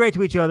 be great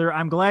to each other.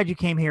 I'm glad you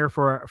came here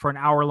for an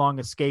hour-long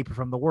escape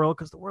from the world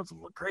because the world's a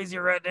little crazy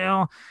right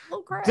now.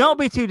 Don't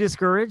be too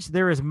discouraged.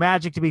 There is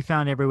magic to be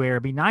found everywhere.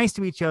 Be nice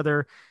to each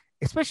other,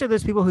 especially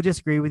those people who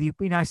disagree with you.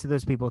 Be nice to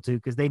those people too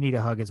because they need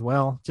a hug as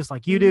well, just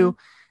like you do.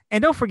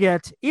 And don't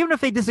forget, even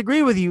if they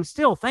disagree with you,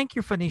 still thank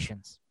your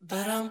Phoenicians.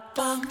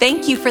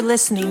 Thank you for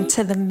listening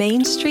to the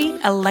Main Street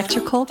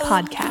Electrical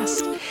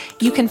Podcast.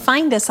 You can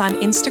find us on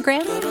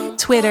Instagram,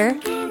 Twitter,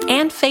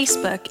 and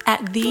Facebook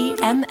at the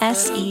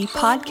MSE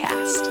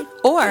Podcast,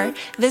 or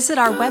visit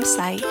our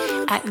website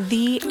at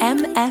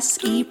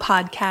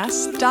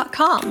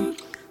themsepodcast.com.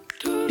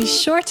 Be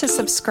sure to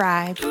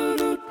subscribe,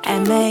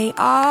 and may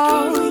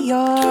all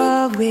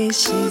your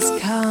wishes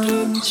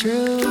come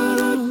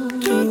true.